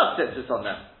you should have Tzitzis on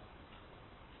them.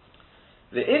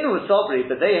 The Inu Sobri,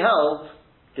 but they held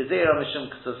Gezerah Mishum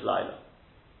Ksus Laila.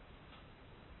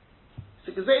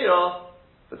 So Gezerah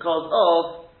because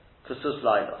of Ksus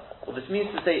Laila. What this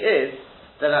means to say is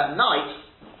that at night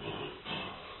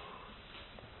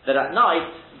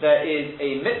there is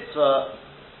a mitzvah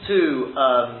to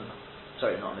not a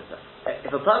mitzvah.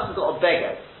 If a person's got a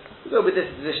beggar, we go with this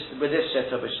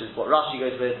shetta, which is what Rashi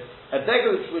goes with. A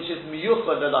beggar which is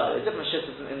miyuchad l'layla. There's different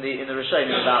shittas in the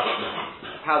Rishonim about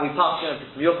how we pass if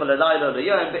it's miyuchad l'layla or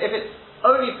l'yom, but if it's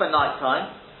only for night time,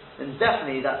 then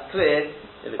definitely that's clear.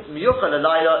 If it's miyuchad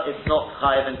l'layla, it's not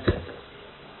chayav and tzitzis.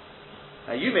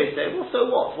 Now you may say, well, so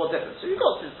what? What difference? So you've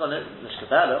got tzitzis on it,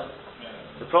 mishkabela.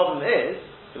 The problem is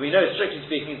that we know, strictly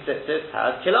speaking, tzitzis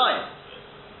has kilayim.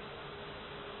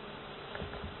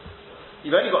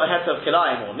 You've only got a heter of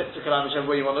kilayim or mitzvah kilayim, whichever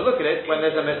way you want to look at it, when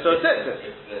there's a mitzvah tzitzis.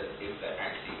 If there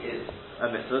actually is a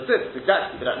mitzvah tzitzis,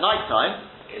 exactly. But at night time,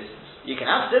 you can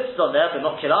have tzitzis on there, but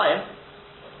not kilayim.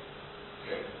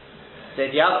 So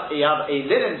if you have a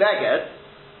linen beged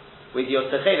with your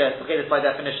techeles by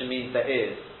definition means there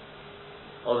is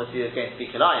obviously there's going to be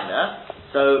kilayim there,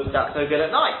 so that's no good at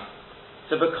night.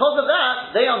 So because of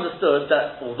that, they understood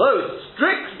that although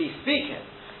strictly speaking,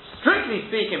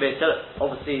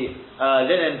 obviously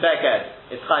linen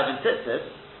beged is chayv and tzitzis,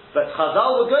 but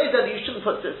Chazal will go that you shouldn't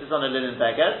put tzitzis on a linen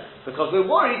beged because we're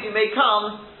worried you may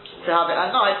come to have it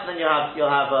at night, and then you'll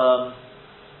have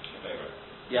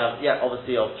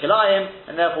obviously of kilayim,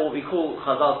 and therefore what we call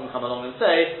Chazal can come along and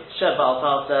say Sheva al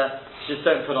Tarsa, just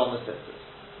don't put on the tzitzis.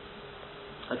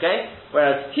 Okay?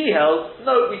 Whereas he held,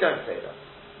 no, we don't say that.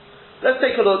 Let's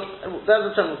take a look. We'll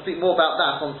speak more about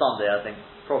that on Sunday, I think.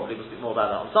 Probably we'll speak more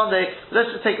about that on Sunday. But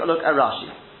let's just take a look at Rashi.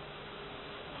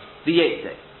 The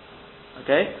Yetze.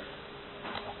 Okay?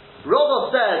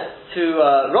 Rava said to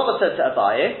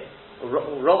Abaye,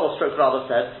 Rava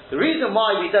said, the reason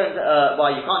why we don't,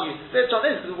 why you can't use the stitch on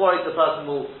is because we're worried the person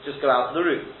will just go out of the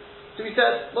room. So we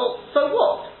said, well, so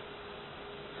what?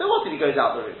 So what if he goes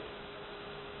out of the room?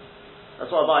 That's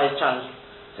what Abaye challenged.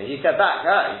 So he said back,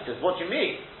 he says, what do you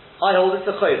mean? I hold it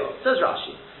to Chayla. Says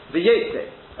Rashi. The Yetze.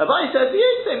 Abaye says, the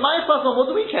Yetze, my person, what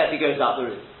do we care if he goes out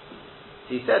the room?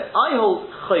 So he said, I hold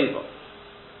Chayla.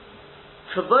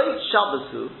 Kavod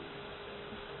Shabbasu,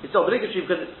 it's obligatory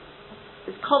because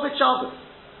it's Kavod Shabbos.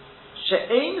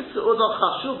 She'ein Su'udah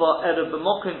Chashuva Ere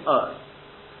B'mokim Ur.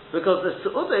 Because the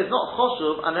Su'udah is not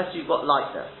Chashuv unless you've got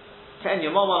light there. Ken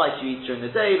Yomama, like you eat during the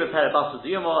day, but Peribas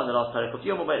Yomah, and the last Perikot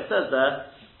Yomah, where it says there,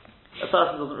 a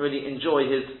person doesn't really enjoy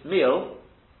his meal.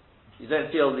 You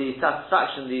don't feel the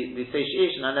satisfaction, the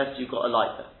satiation, unless you've got a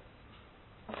light there.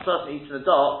 The person eats in the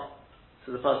dark,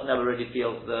 so the person never really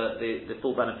feels the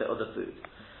full benefit of the food.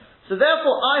 So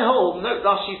therefore, I hold, note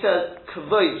Rashi says,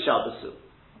 Kavod Shabbasu.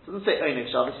 It doesn't say Onik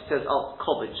Shabbos, it says Al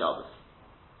Kavod Shabbos.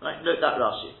 Right, note that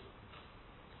Rashi.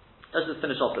 Let's just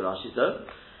finish off the Rashi, so.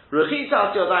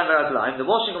 Ruchitas Yodayim Veraglaim, the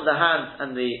washing of the hands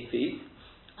and the feet.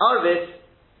 Arvis,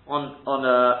 on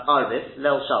Arvis,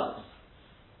 Leil Shabbos.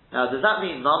 Now, does that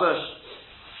mean Mamash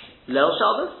Leil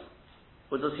Shabbos?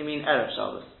 Or does he mean Erev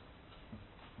Shabbos?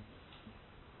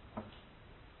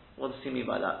 What does he mean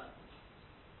by that?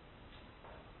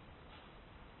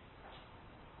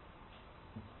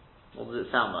 What does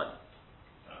it sound like?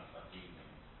 Evening.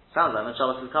 Sounds like when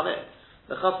Shabbos has come in.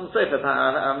 The Chasam Sofer,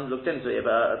 I haven't looked into it,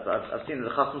 but I've seen the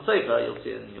Chasam Sofer, you'll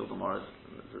see it in your Gemara,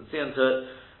 see into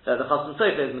it, that the Chasam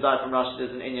Sofer is Medai from Rashi,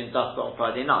 there's an Indian Dafka on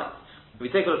Friday night. If we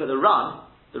take a look at the Ran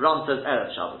says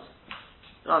Erev Shabbos.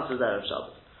 The Ran says Erev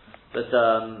Shabbos. But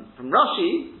from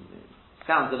Rashi,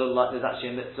 sounds a little like there's actually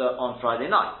a mitzvah on Friday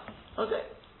night. Okay,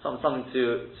 something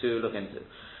to look into.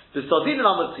 The Sodin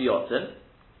Amud Tziyotin,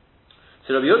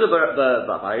 so Rabbi Yehuda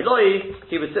Bar Eloi,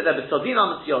 he would sit there with Sodin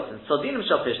Amud Tziyotin, Sodinim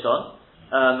Shal Pishton,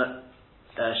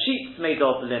 sheets made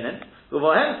of linen,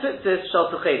 Uvohem Tzitzis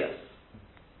Shal Tucheles.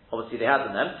 Obviously they had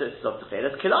on them Tzitzis of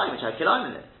Tucheles, Kilayim, which had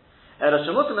Kilayim in it. Ela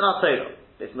Shemutim in HaTorah.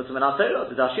 It's Mutim in HaTorah,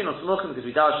 the Dashin on Smuchim, because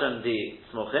we darshan the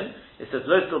Smuchim, it says,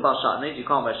 Lo Tzil Bal Shatnez, you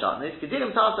can't wear Shatnez,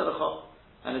 Kedilim Ta'aseh L'chol.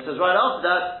 And it says right after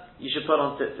that, you should put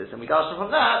on Tzitzis. And we darshan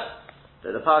from that,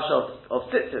 the parasha of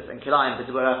Tzitzis and Kilayim,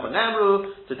 B'Tibarech or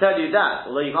Namru, to tell you that,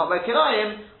 although you can't wear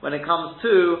Kilayim, when it comes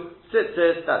to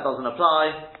Tzitzis, that doesn't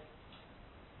apply.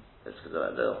 It's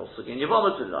the whole sugi in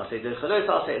Yevamot, I say the Chalos,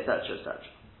 I say etc.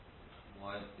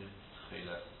 Why is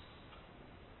Tcheles?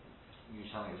 You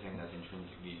sound like you're saying that's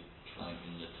intrinsically Kilayim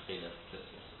in the Tcheles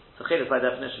Tzitzis. So Cheles by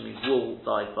definition means wool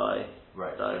dyed by...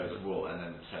 Right, so it's wool, and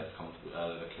then the Tcheles comes with,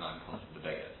 the Kilayim comes with the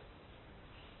beged.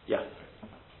 Yeah.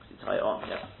 You tie it on,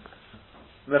 yeah.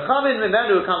 Mechamin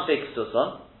Mimenu comes to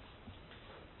Ksusan.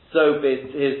 So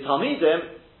his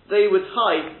Talmidim, they would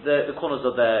hide the corners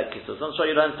of their Ksusan. I'll show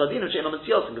you learn Sardin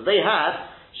because they had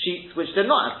sheets which did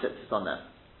not have tzitzis on them.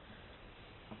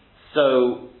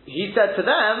 So he said to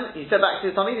them, he said back to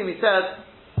his Talmidim, he said,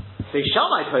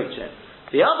 Beishamai Kochen,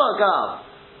 the Gav,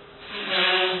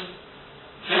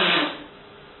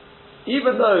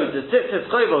 even though the tzitzis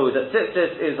chovahu, that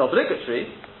tzitzis is obligatory,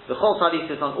 the whole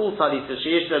talisis on all talisis,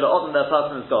 sheyish the odin that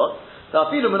person has got, the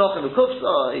afilu menochem v'kufs,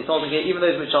 he's holding it, even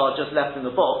those which are just left in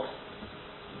the box.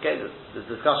 Okay, there's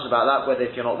discussion about that, whether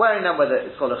if you're not wearing them, whether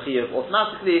it's called a chiyuv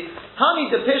automatically.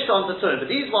 Hani depished on the turin, but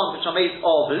these ones which are made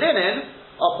of linen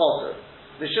are potter.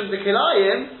 The shum de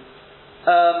kilayim,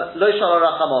 lo shala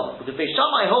rachamon. Because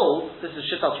Beishamai holds, this is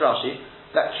Shittas Rashi,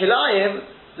 that kilayim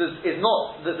is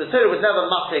not, the Torah would never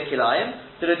mateh kilayim,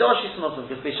 the Redashi Smuchim,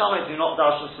 because Beishamai do not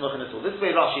darshan Smuchim at all. This is the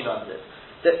way Rashi learns it.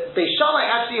 That Beishamai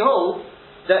actually holds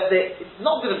that it's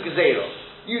not good of Gezerah.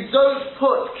 You don't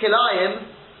put kilayim,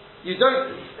 you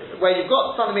don't, where you've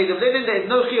got something made of linen, there is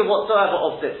no chiyuv whatsoever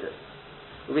of tzitzis.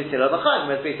 We'll be Sila Machayim,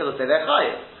 whereas Beishamai say they're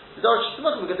chayim. The darshan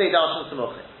Smuchim, because they darshan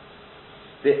Smuchim.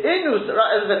 The Inus, as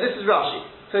I said, this is Rashi.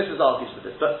 Tosfos argues for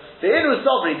this, but the Inus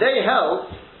Sobri, they held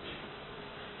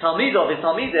Talmidov, his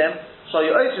Talmidim, show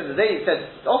you ocean, they said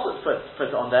also put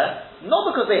it on there, not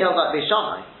because they held like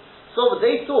Beishamai. So but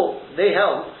they thought, they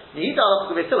held, Nihita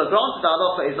Halacha Beis Hillel, granted the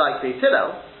Halacha is like Beis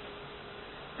Hillel,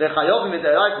 the Chayovim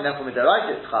Midaraita, and therefore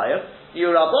Midaraita is Chayav, you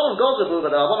Rabbanon Gozabu,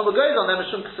 but the Rabbanon will go on them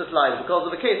Mishum Ksus Laila, because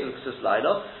of the case of Ksus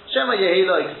Laila, Shema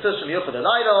Yehila, Ksus Shem Yuchad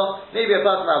Laila, maybe a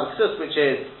person have a Ksus which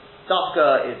is,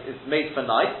 Dafka is made for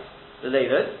night, the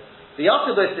Leilas, the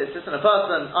Yakudos Tzitzis, and a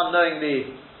person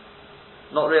unknowingly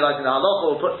not realizing the halacha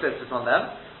will put tzitzis on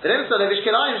them. The name of Levish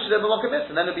Kilayim should have a mocha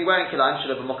mitzvah, and then it'll be wearing Kilayim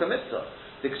should have a mocha mitzvah.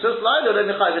 The Ksus Laila don't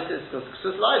mechayiv tzitzis, because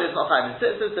Ksus Laila is not chayim.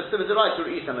 Tzitzis, the Chsiv is the right to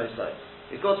eat them also.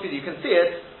 It's got to be, you can see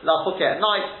it, la chukeh at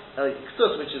night,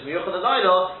 Ksus, which is miyuchad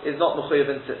Laila, is not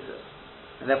mechayiv in tzitzis.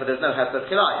 And therefore there's no hesed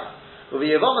Kilayim. But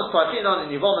the Yevomas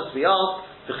Parchinon, in Yevomas we ask,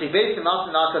 the Chivesim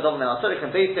Asin Akadom Men Asorik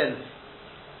and Beitin,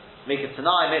 make a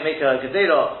Tanai, make a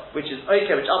Gezerah, which is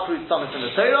Oike, which uproots something from the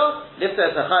Torah, lift it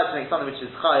as a Chayav to make something which is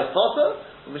Chayav Potter,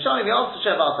 and Mishani, we ask to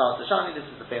Shev Atas, Mishani, this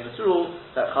is the famous rule,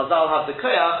 that Chazal have the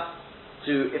Koyach,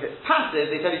 to, if it's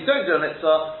passive, they tell you don't do a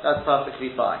mitzvah, that's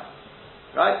perfectly fine.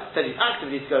 Right? Tell you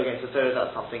actively to go against the Torah,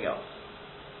 that's something else.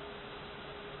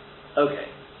 Okay.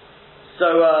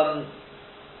 So,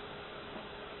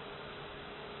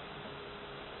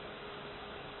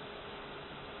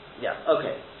 yeah,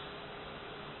 okay.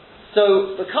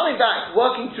 So, but coming back,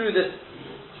 working through this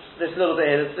little bit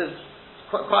here, there's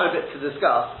quite a bit to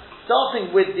discuss.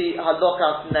 Starting with the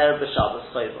Halokas Ner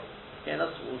B'Shabbos Chayva. Okay,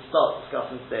 that's what we'll start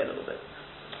discussing today a little bit.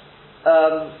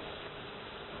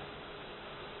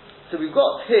 So we've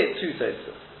got here two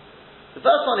sources. The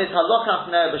first one is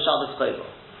Halokas Ner B'Shabbos Chayva.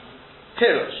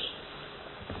 Pirush.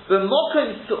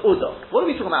 B'Mokim Su'udah. What are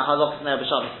we talking about Halokas Ner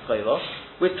B'Shabbos Chayva?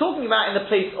 We're talking about in the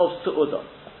place of Su'udah.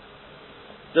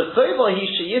 The Chayva he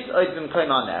sheyis oid b'mkoim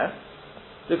haner,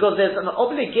 because there's an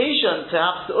obligation to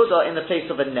have Su'udah in the place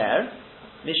of a ner.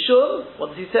 Mishum, what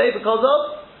does he say? Because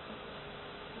of?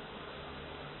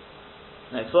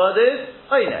 Next word is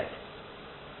Oinek.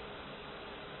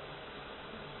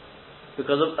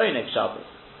 Because of Oinek Shabbos.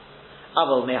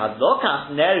 Aval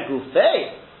mehadlokas ner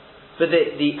gufei. But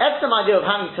the Etzem idea of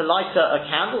having to light a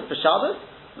candle for Shabbos,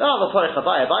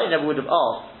 Abaye never would have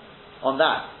asked on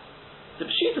that. The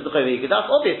Pshita because that's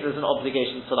obvious there's an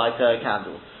obligation to light a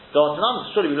candle.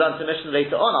 Surely we learned the mission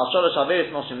later on.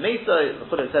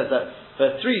 It says that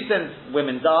for 3 sins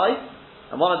women die,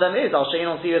 and one of them is One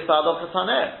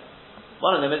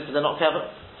of them is because they're not careful.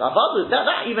 So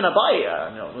that even Abaye,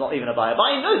 not even Abaye.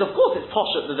 Abaye knows, of course, it's posh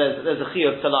that there's a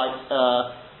chiyuv to light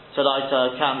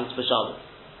candles for Shabbos.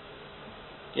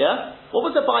 Yeah?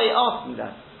 What was Abaye asking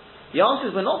then? The answer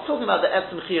is we're not talking about the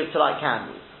etzem chiyuv to light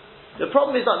candles. The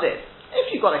problem is like this: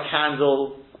 if you've got a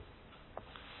candle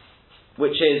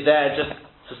which is there just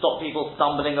to stop people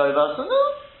stumbling over, so no.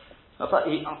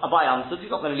 Abaye answered,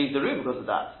 he's not going to leave the room because of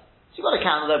that. So you've got a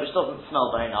candle there which doesn't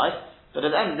smell very nice, but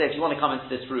at the end of the day, if you want to come into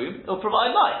this room, it'll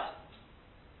provide light.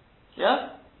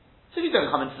 Yeah? So if you don't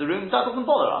come into the room, that doesn't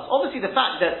bother us. Obviously the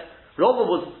fact that Rabba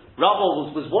was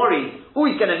worried,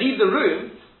 he's going to leave the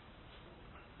room,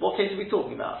 what case are we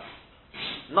talking about?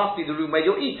 Must be the room where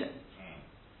you're eating.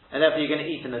 And therefore you're going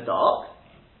to eat in the dark,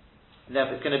 and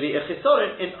therefore it's going to be a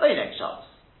chisorin in Oinek Shabbos.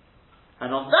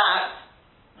 And on that,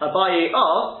 Abaye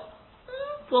asked,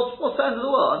 what's the end of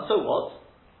the world? And so what?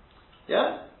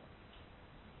 Yeah?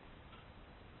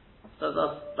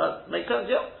 That makes sense,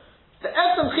 yeah? The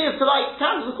Etzem Chiyuv to light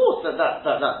candles, of course, that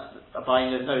Abaye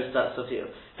knows that's the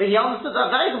field. But he understood that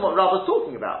isn't what Rabba's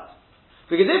talking about.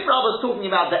 Because if Rabba's talking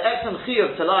about the Etzem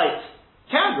Chiyuv to light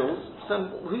candles,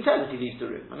 then who cares if he leaves the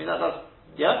room? I mean, that's,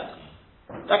 yeah?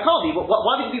 That can't be.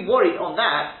 Why would he be worried on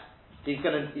that? He's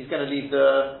going to leave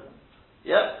the,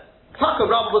 yeah? Taka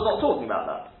Rabba was not talking about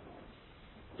that.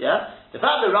 Yeah? The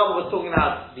fact that Rabba was talking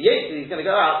about the Yetzer, he's going to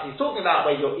go out, he's talking about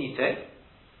where you're eating,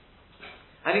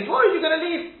 and he's worried you're going to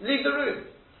leave the room.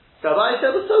 So Abaye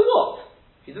said, well, so what?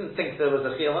 He didn't think there was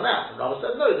a chiyuv on that. And Rabba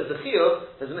said, no, there's a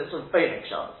chiyuv, there's a mitzvah of Oinek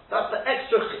Shabbos. That's the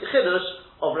extra chiddush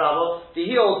of Rabba. The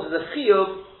he holds is a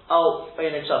chiyuv of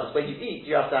Oinek Shabbos. When you eat,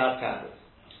 you have to have candles.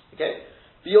 Okay?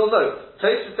 But you'll note,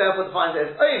 Tosfos therefore defines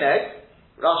it as Oinek.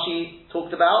 Rashi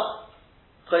talked about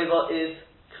Chova is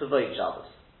Kavod Shabbos.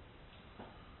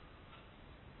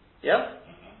 Yeah?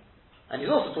 And he's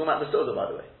also talking about the Suda, by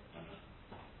the way.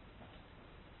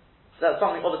 So that's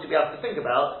something obviously we have to think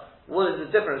about. What is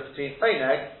the difference between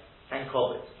Oinek and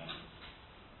Kavod?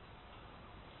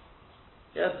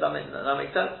 Yeah? Does that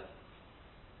make sense?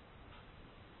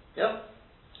 Yeah?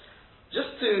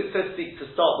 Just to, so to speak, to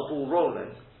start the ball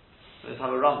rolling, let's have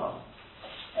a Rambam.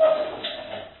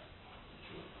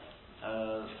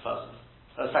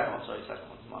 Second one,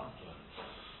 mine.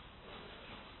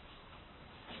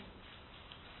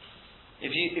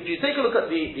 If you take a look at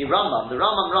the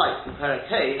Rambam writes in Perek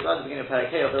Hey, right at the beginning of Perek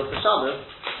Hey of Hilchos Shabbos,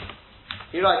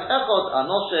 he writes, Echod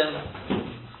Anoshim,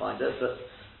 find it, but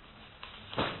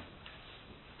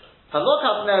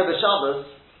Halokat Ner b'Shabbos,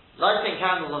 lighting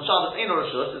candles on Shabbos in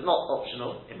Rishus is not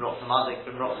optional in Rosh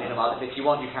Hashanah, if you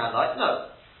want you can light, no.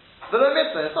 But a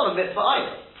mitzvah, it's not a mitzvah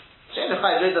either. It's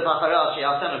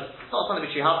not something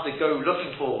which you have to go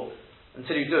looking for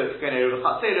until you do it. It's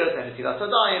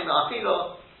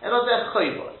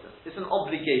an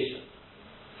obligation.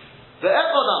 The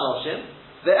Echod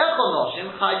Noshim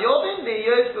Chayovim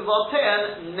Liyos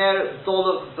B'Votein Ner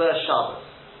Dolov B'Shabbos.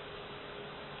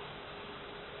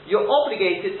 You're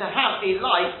obligated to have a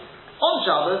light on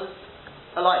Shabbos,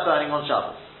 a light burning on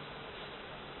Shabbos.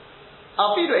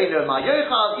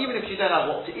 Even if you don't have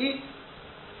what to eat,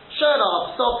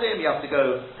 you have to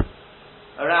go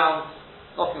around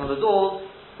knocking on the doors.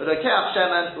 That's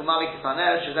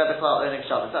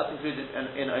included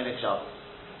in Oinek Shabbos.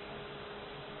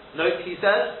 Note, he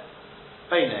says,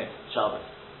 Oinek Shabbos.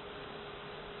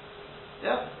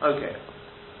 Yeah? Okay.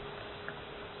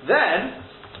 Then,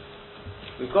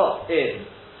 we've got in.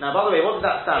 Now, by the way, what does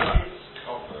that stand like? It's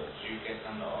copper. Do you get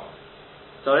anor?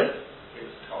 Sorry?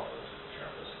 It's copper.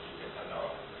 Shabbos. Do you get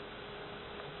anor?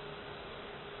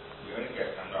 You only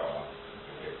get anor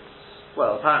if it's...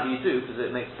 Well, apparently you do, because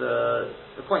it makes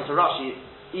according to Rashi,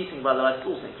 eating by the light is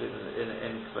also included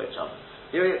in Kavod Shabbos.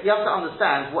 You have to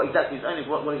understand what exactly is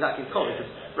what exactly is Kavod,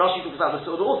 because Rashi talks about the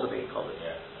Suda also being Kavod.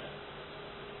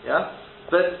 Yeah?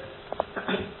 But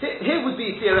here would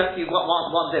be theoretically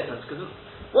one difference, because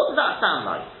what does that sound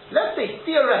like? Let's say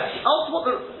theoretically,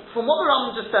 from what the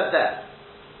Rambam just said there,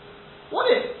 what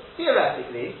if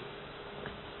theoretically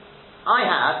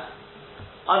I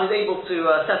was able to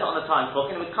set it on a time clock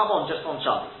and it would come on just on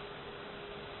Shabbos?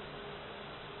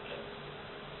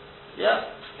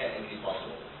 Yeah? Technically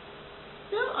possible.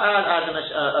 Yeah, I had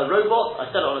a robot,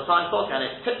 I set it on a time clock and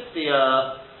it tips the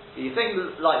thing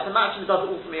like the match and does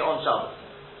it all for me on Shabbos.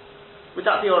 Would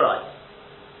that be alright?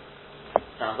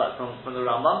 Sounds like from the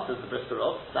Rambam, says the Brisker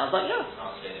Rov. Sounds like yes.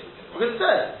 Can't say that we can We're going to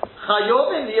say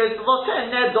Chayovim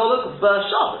Yosevoteh Ner Doluk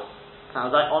B'Shabbos.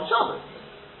 Sounds like on Shabbos.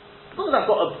 As long as I've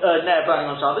got a Ner burning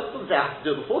on Shabbos, it doesn't say I have to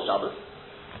do it before Shabbos.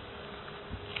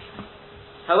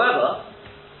 However,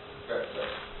 the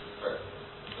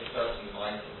person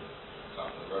lighting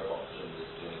something, the robot presumably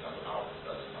is doing something else,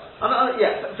 the person lighting.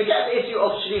 yeah, forget the issue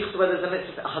of shlichus, whether there's a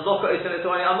mitzvah, hazokah, oten,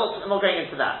 or anything. I'm not going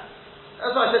into that.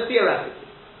 That's why I said theoretically.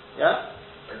 Yeah?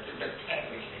 But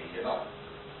technically, you're not.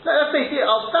 No, let's say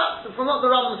I'll start from what the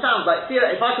Rambam sounds like.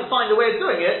 If I can find a way of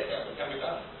doing it, Yeah, it can be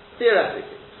done. theoretically.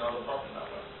 It's not a problem that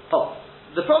way. Oh,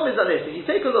 the problem is that this. If you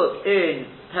take a look in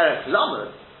Perek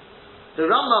Lamed, the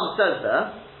Rambam says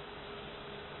there.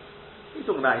 He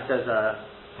talks about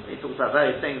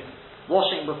various things,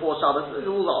 washing before Shabbos,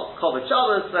 all the covered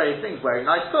Shabbos, various things, wearing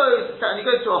nice clothes, and he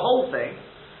goes through a whole thing,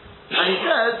 and he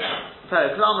says,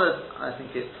 Perek Lamed, I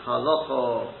think it's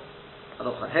Halacha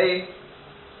Hey,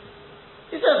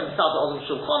 he says in Sata Odom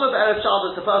Shulchan of Erev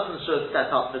Shabbos, the person should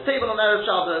set up the table on Erev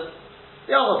Shabbos,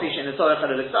 the Alma Pisha in the Torah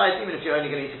Chalil Exais, even if you're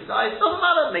only going to eat it Exais, doesn't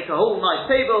matter, make a whole nice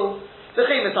table. The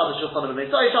Chem is Sata Shulchan of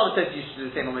Mitzvah Shabbos says you should do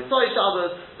the same on Mitzvah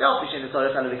Shabbos, the Alma Pisha in the Torah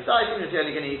Chalil Exais, even if you're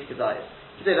only going to eat Exais.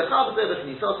 You say the Chabad the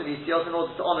Knisot of Yisiyot in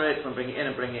order to honour it from bringing it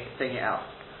in and taking it out.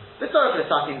 The Torah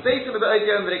Chalisakim Zaytim of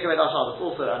Be'odyom, the Rikaved HaShabbos,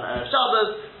 also on Erev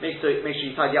Shabbos, make sure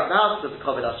you tidy up the house with the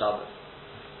Kaved HaShabbos.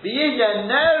 The Yihya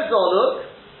Ner Doluk,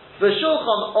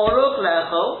 V'shulchan Oruk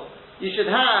Lechol, you should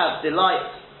have the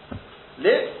light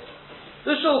lit,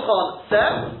 the Shulchan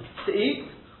set to eat,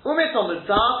 Umiton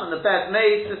Mutzaf, and the bed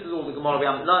made. This is all the Gemara we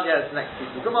haven't learned yet, it's the next piece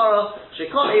of Gemara.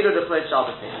 Shekon Eilu D'Chleid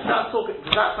Shabbos.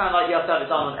 Does that sound like you have to have it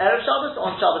done on Erev Shabbos or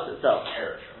on Shabbos itself?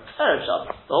 Erev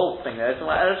Shabbos. The whole thing there is talking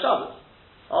about Erev Shabbos.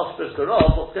 Ask Brisker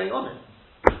Rov, what's going on here?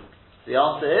 The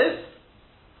answer is,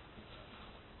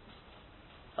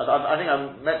 I think I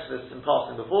mentioned this in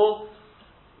passing before.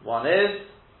 One is,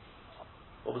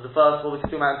 what was he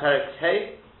talking about in Perek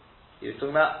Hey? He was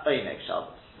talking about Oneg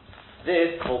Shabbos.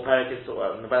 This whole Perek is talking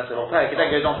about, in the benefit of Perek, it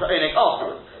then goes on to Oneg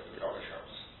afterwards.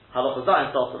 Halacha Zayin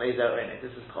starts on Ezer Oneg.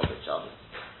 This is Kodesh Shabbos.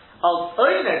 Al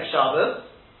Oneg Shabbos,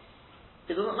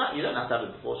 it doesn't matter, you don't have to have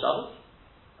it before Shabbos.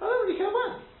 I don't really care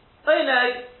when.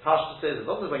 Oneg, Pashto says, as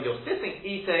long as when you're sitting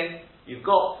eating, you've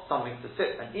got something to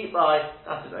sit and eat by,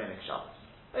 that's an Oneg Shabbos.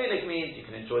 Oneg means you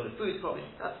can enjoy the food properly,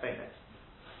 that's Oneg.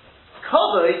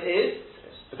 Kavod is,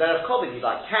 but there of Kavod, you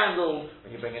like candles when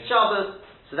you bring in Shabbos,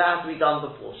 so that has to be done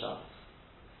before Shabbos.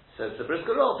 Says the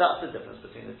Brisker Rov, that's the difference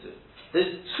between the two.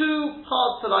 There's two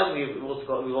parts to lighting. We've also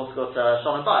got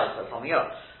Shalom Bayis, that's something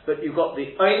else. But you've got the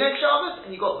Oneg Shabbos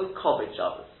and you've got the Kavod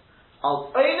Shabbos.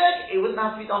 Al Oneg, it wouldn't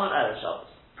have to be done on Erev Shabbos.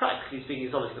 Practically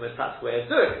speaking, it's obviously the most practical way of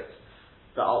doing it.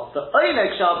 But the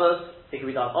Oneg Shabbos, it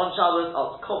can be done on Shabbos.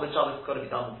 Al Kavod Shabbos, it's got to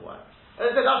be done before.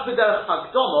 And so that's the Derech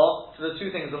Hakdama to the two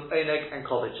things of Oneg and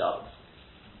Kavod Shabbos.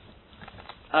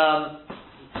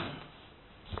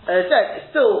 It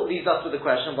still leaves us with the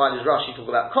question: why does Rashi talk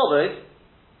about Kavod?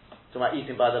 Talking about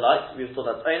eating by the light. We thought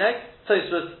that's Oneg.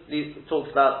 Tosfos talks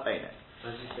about Oneg.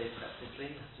 As you say,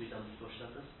 practically, it has to be done before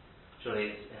Shabbos.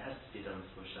 Surely it has to be done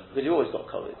before Shabbos. But you always got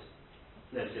Kavod.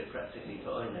 No, so practically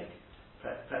for Oneg.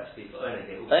 Practically for Oneg.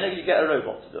 Oneg, you get a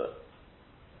robot to do it.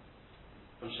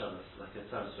 On Shabbos, like a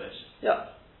time switch.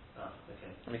 Yeah. Ah, okay.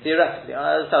 I mean, theoretically,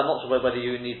 I'm not sure whether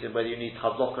you need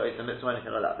Havlokah, it's a mitzvah or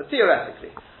anything like that. But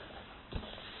theoretically,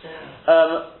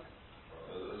 there's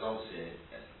obviously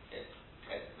a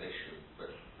technical issue,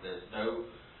 but there's no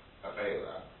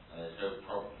avera and there's no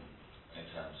problem in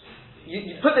terms of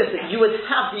you put this, you would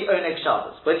have the Oneg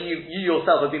Shabbos, whether you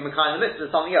yourself would be Mekayim the mitzvah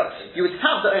or something else. You would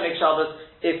have the Oneg Shabbos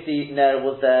if the Ner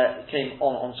was there, came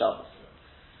on Shabbos.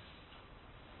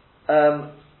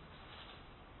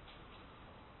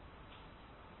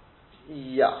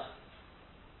 Yeah.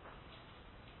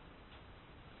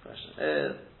 Question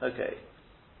is okay.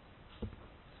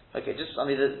 Okay, just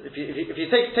if you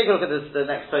take a look at the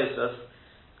next Tosfos,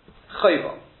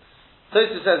 Chayva.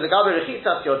 Tosfos says the Gaber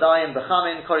Rechitzas Yodayim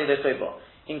Bechamin Kori De Chayva.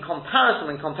 In comparison,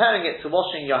 when comparing it to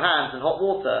washing your hands in hot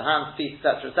water, hands, feet,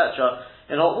 etc.,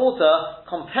 in hot water,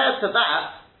 compared to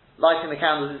that, lighting the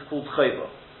candles is called Chayva.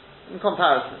 In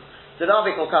comparison, the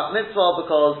Davi called Kaf Mitzvah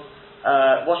because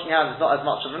washing hands is not as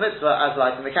much of a mitzvah as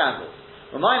lighting the candles.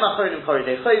 When Mayim Achronim Kori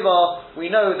De Chayva, we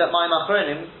know that Mayim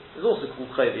Achronim is also called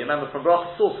Chayva. You remember from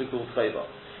Brach, it's also called Chayva.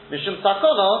 Mishum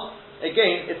Sakona,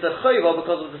 again, it's a Chayva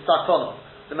because of the Sakona.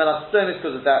 The Melach Stone is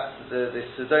because of that, the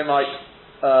Sodomite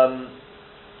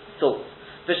salt.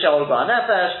 V'Sheol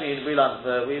Ba'Nefesh, we learned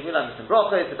this in Brach,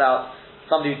 it's about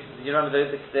somebody, you remember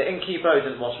the innkeeper who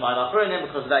didn't wash Mayim Achronim,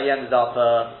 because of that he ended up,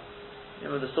 you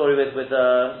remember the story with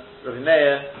Rabbi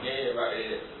Meir? Yeah,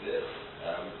 right.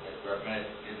 Rav Meir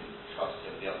didn't trust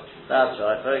the other two. That's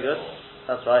right, very good.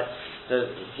 That's right. So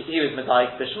he was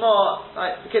Medaik Bishma,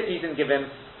 right? The kids he didn't give him.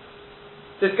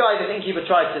 This guy, the innkeeper,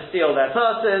 tried to steal their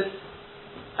purses,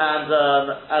 and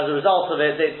as a result of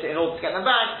it, in order to get them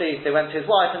back, they went to his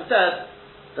wife and said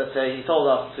that he told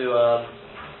us to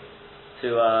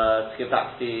give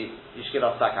back you should give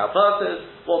us back our purses.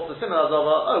 What's the similar of?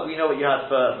 Oh, we know what you had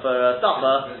for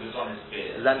supper. It was on his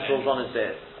beard. Lentils on his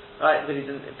beard, right? But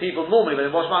people normally when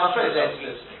they wash my hands,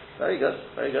 very good,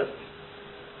 very good.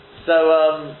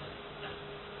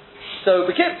 So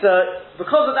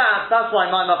because of that, that's why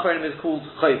my machronim is called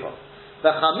chayva.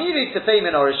 The chamiri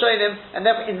tefeimin or rishonim, and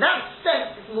therefore in that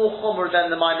sense it's more chomer than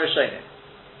the ma'im rishonim.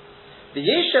 The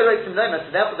yesher rotem lema, so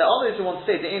therefore there are those who want to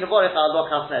say the ein avorich al lok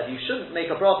hasnev. You shouldn't make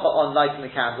a bracha on lighting the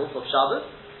candles of Shabbos.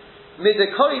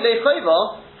 Midekori le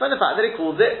chayva, from the fact that it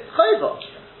calls it chayva.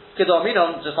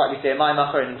 Kedominon, just like we say, my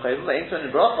machronim chayva, but in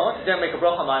bracha, you don't make a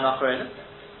bracha on my machronim,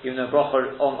 even though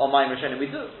bracha on ma'im rishonim we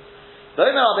do. The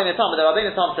Rabbeinu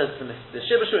Tam says the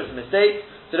Shibashu is a mistake.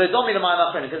 So they don't mean my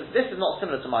machronim because this is not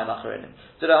similar to my machronim.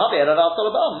 So the Habi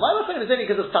my machronim is only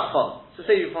because of takon. To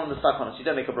save you from the takon, so you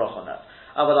don't make a bracha on that.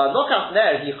 But I look out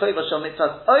there. He chayva shel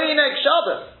mitzvah oinek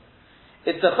Shabbos.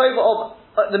 It's the chayva of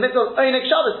the mitzvah of oinek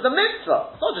Shabbos. The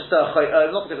mitzvah. It's not just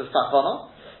not because of takon.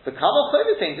 The kaval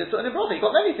chayva things. It's in a bracha. You've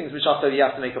got many things which after you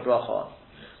have to make a bracha on.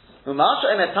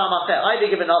 I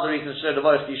did give another reason to the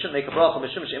voice you shouldn't make a bracha.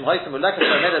 There's no mitzvah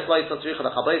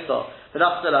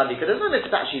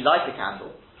to actually light a candle.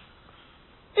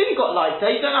 If you've got light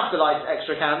there, you don't have to light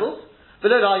extra candles. You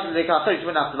wouldn't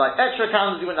have to light extra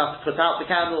candles, you wouldn't have to put out the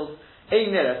candles. I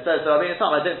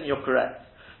don't think you're correct.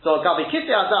 So Gabi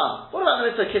Kisi Adam, what about the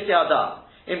mitzvah Kisi Adam?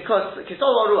 If you've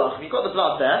got the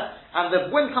blood there, and the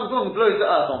wind comes along and blows the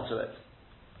earth onto it.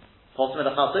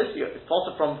 It's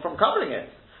possible from covering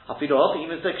it. When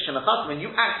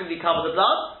you actively cover the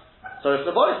blood, so if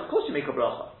the body, of course you make a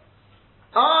bracha.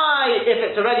 If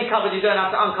it's already covered, you don't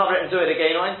have to uncover it and do it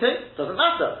again or anything. Doesn't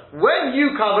matter. When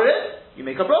you cover it, you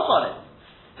make a bracha on it.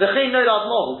 The Chayin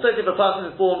Nodad Mohel. So if a person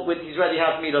is born with, he's already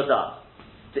has Milah Dad.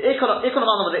 The Ikon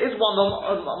there is one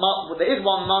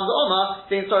man the Oma,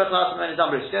 saying sorry for when he's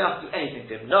done bris. You don't have to do anything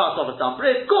to him. No, it's done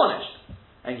bris, garnished.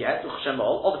 And yet,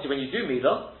 obviously when you do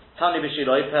Milah, Tani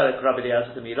B'Shiloi, Perek Rabbi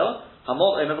Eliezer to Milah,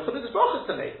 Hamol Omer B'Chubit is brachas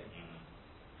to me.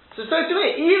 So to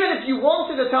me, even if you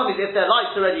wanted to tell me that if their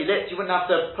light's already lit, you wouldn't have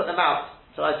to put them out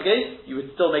to light again, you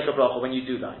would still make a bracha when you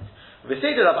do light. There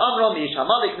isn't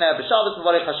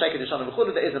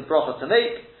bracha to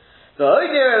make. The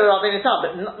idea of Rabbeinu Tam,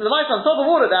 but the light on top of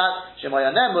all of that,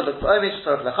 Shemayanem would look for Omish,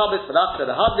 Tzorach Lechabitz, Velachta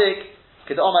Lehabdik,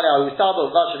 Lemaita,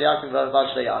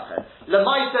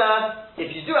 if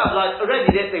you do have light already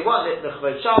lit, they weren't lit the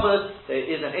Chavod Shabbos, there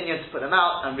is an inyan to put them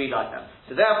out and relight them.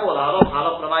 So therefore,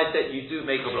 halach lemaita, you do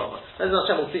make a bracha.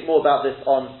 We'll speak more about this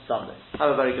on Sunday. Have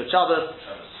a very good Shabbos.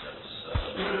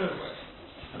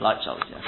 Light Shabbos, yeah.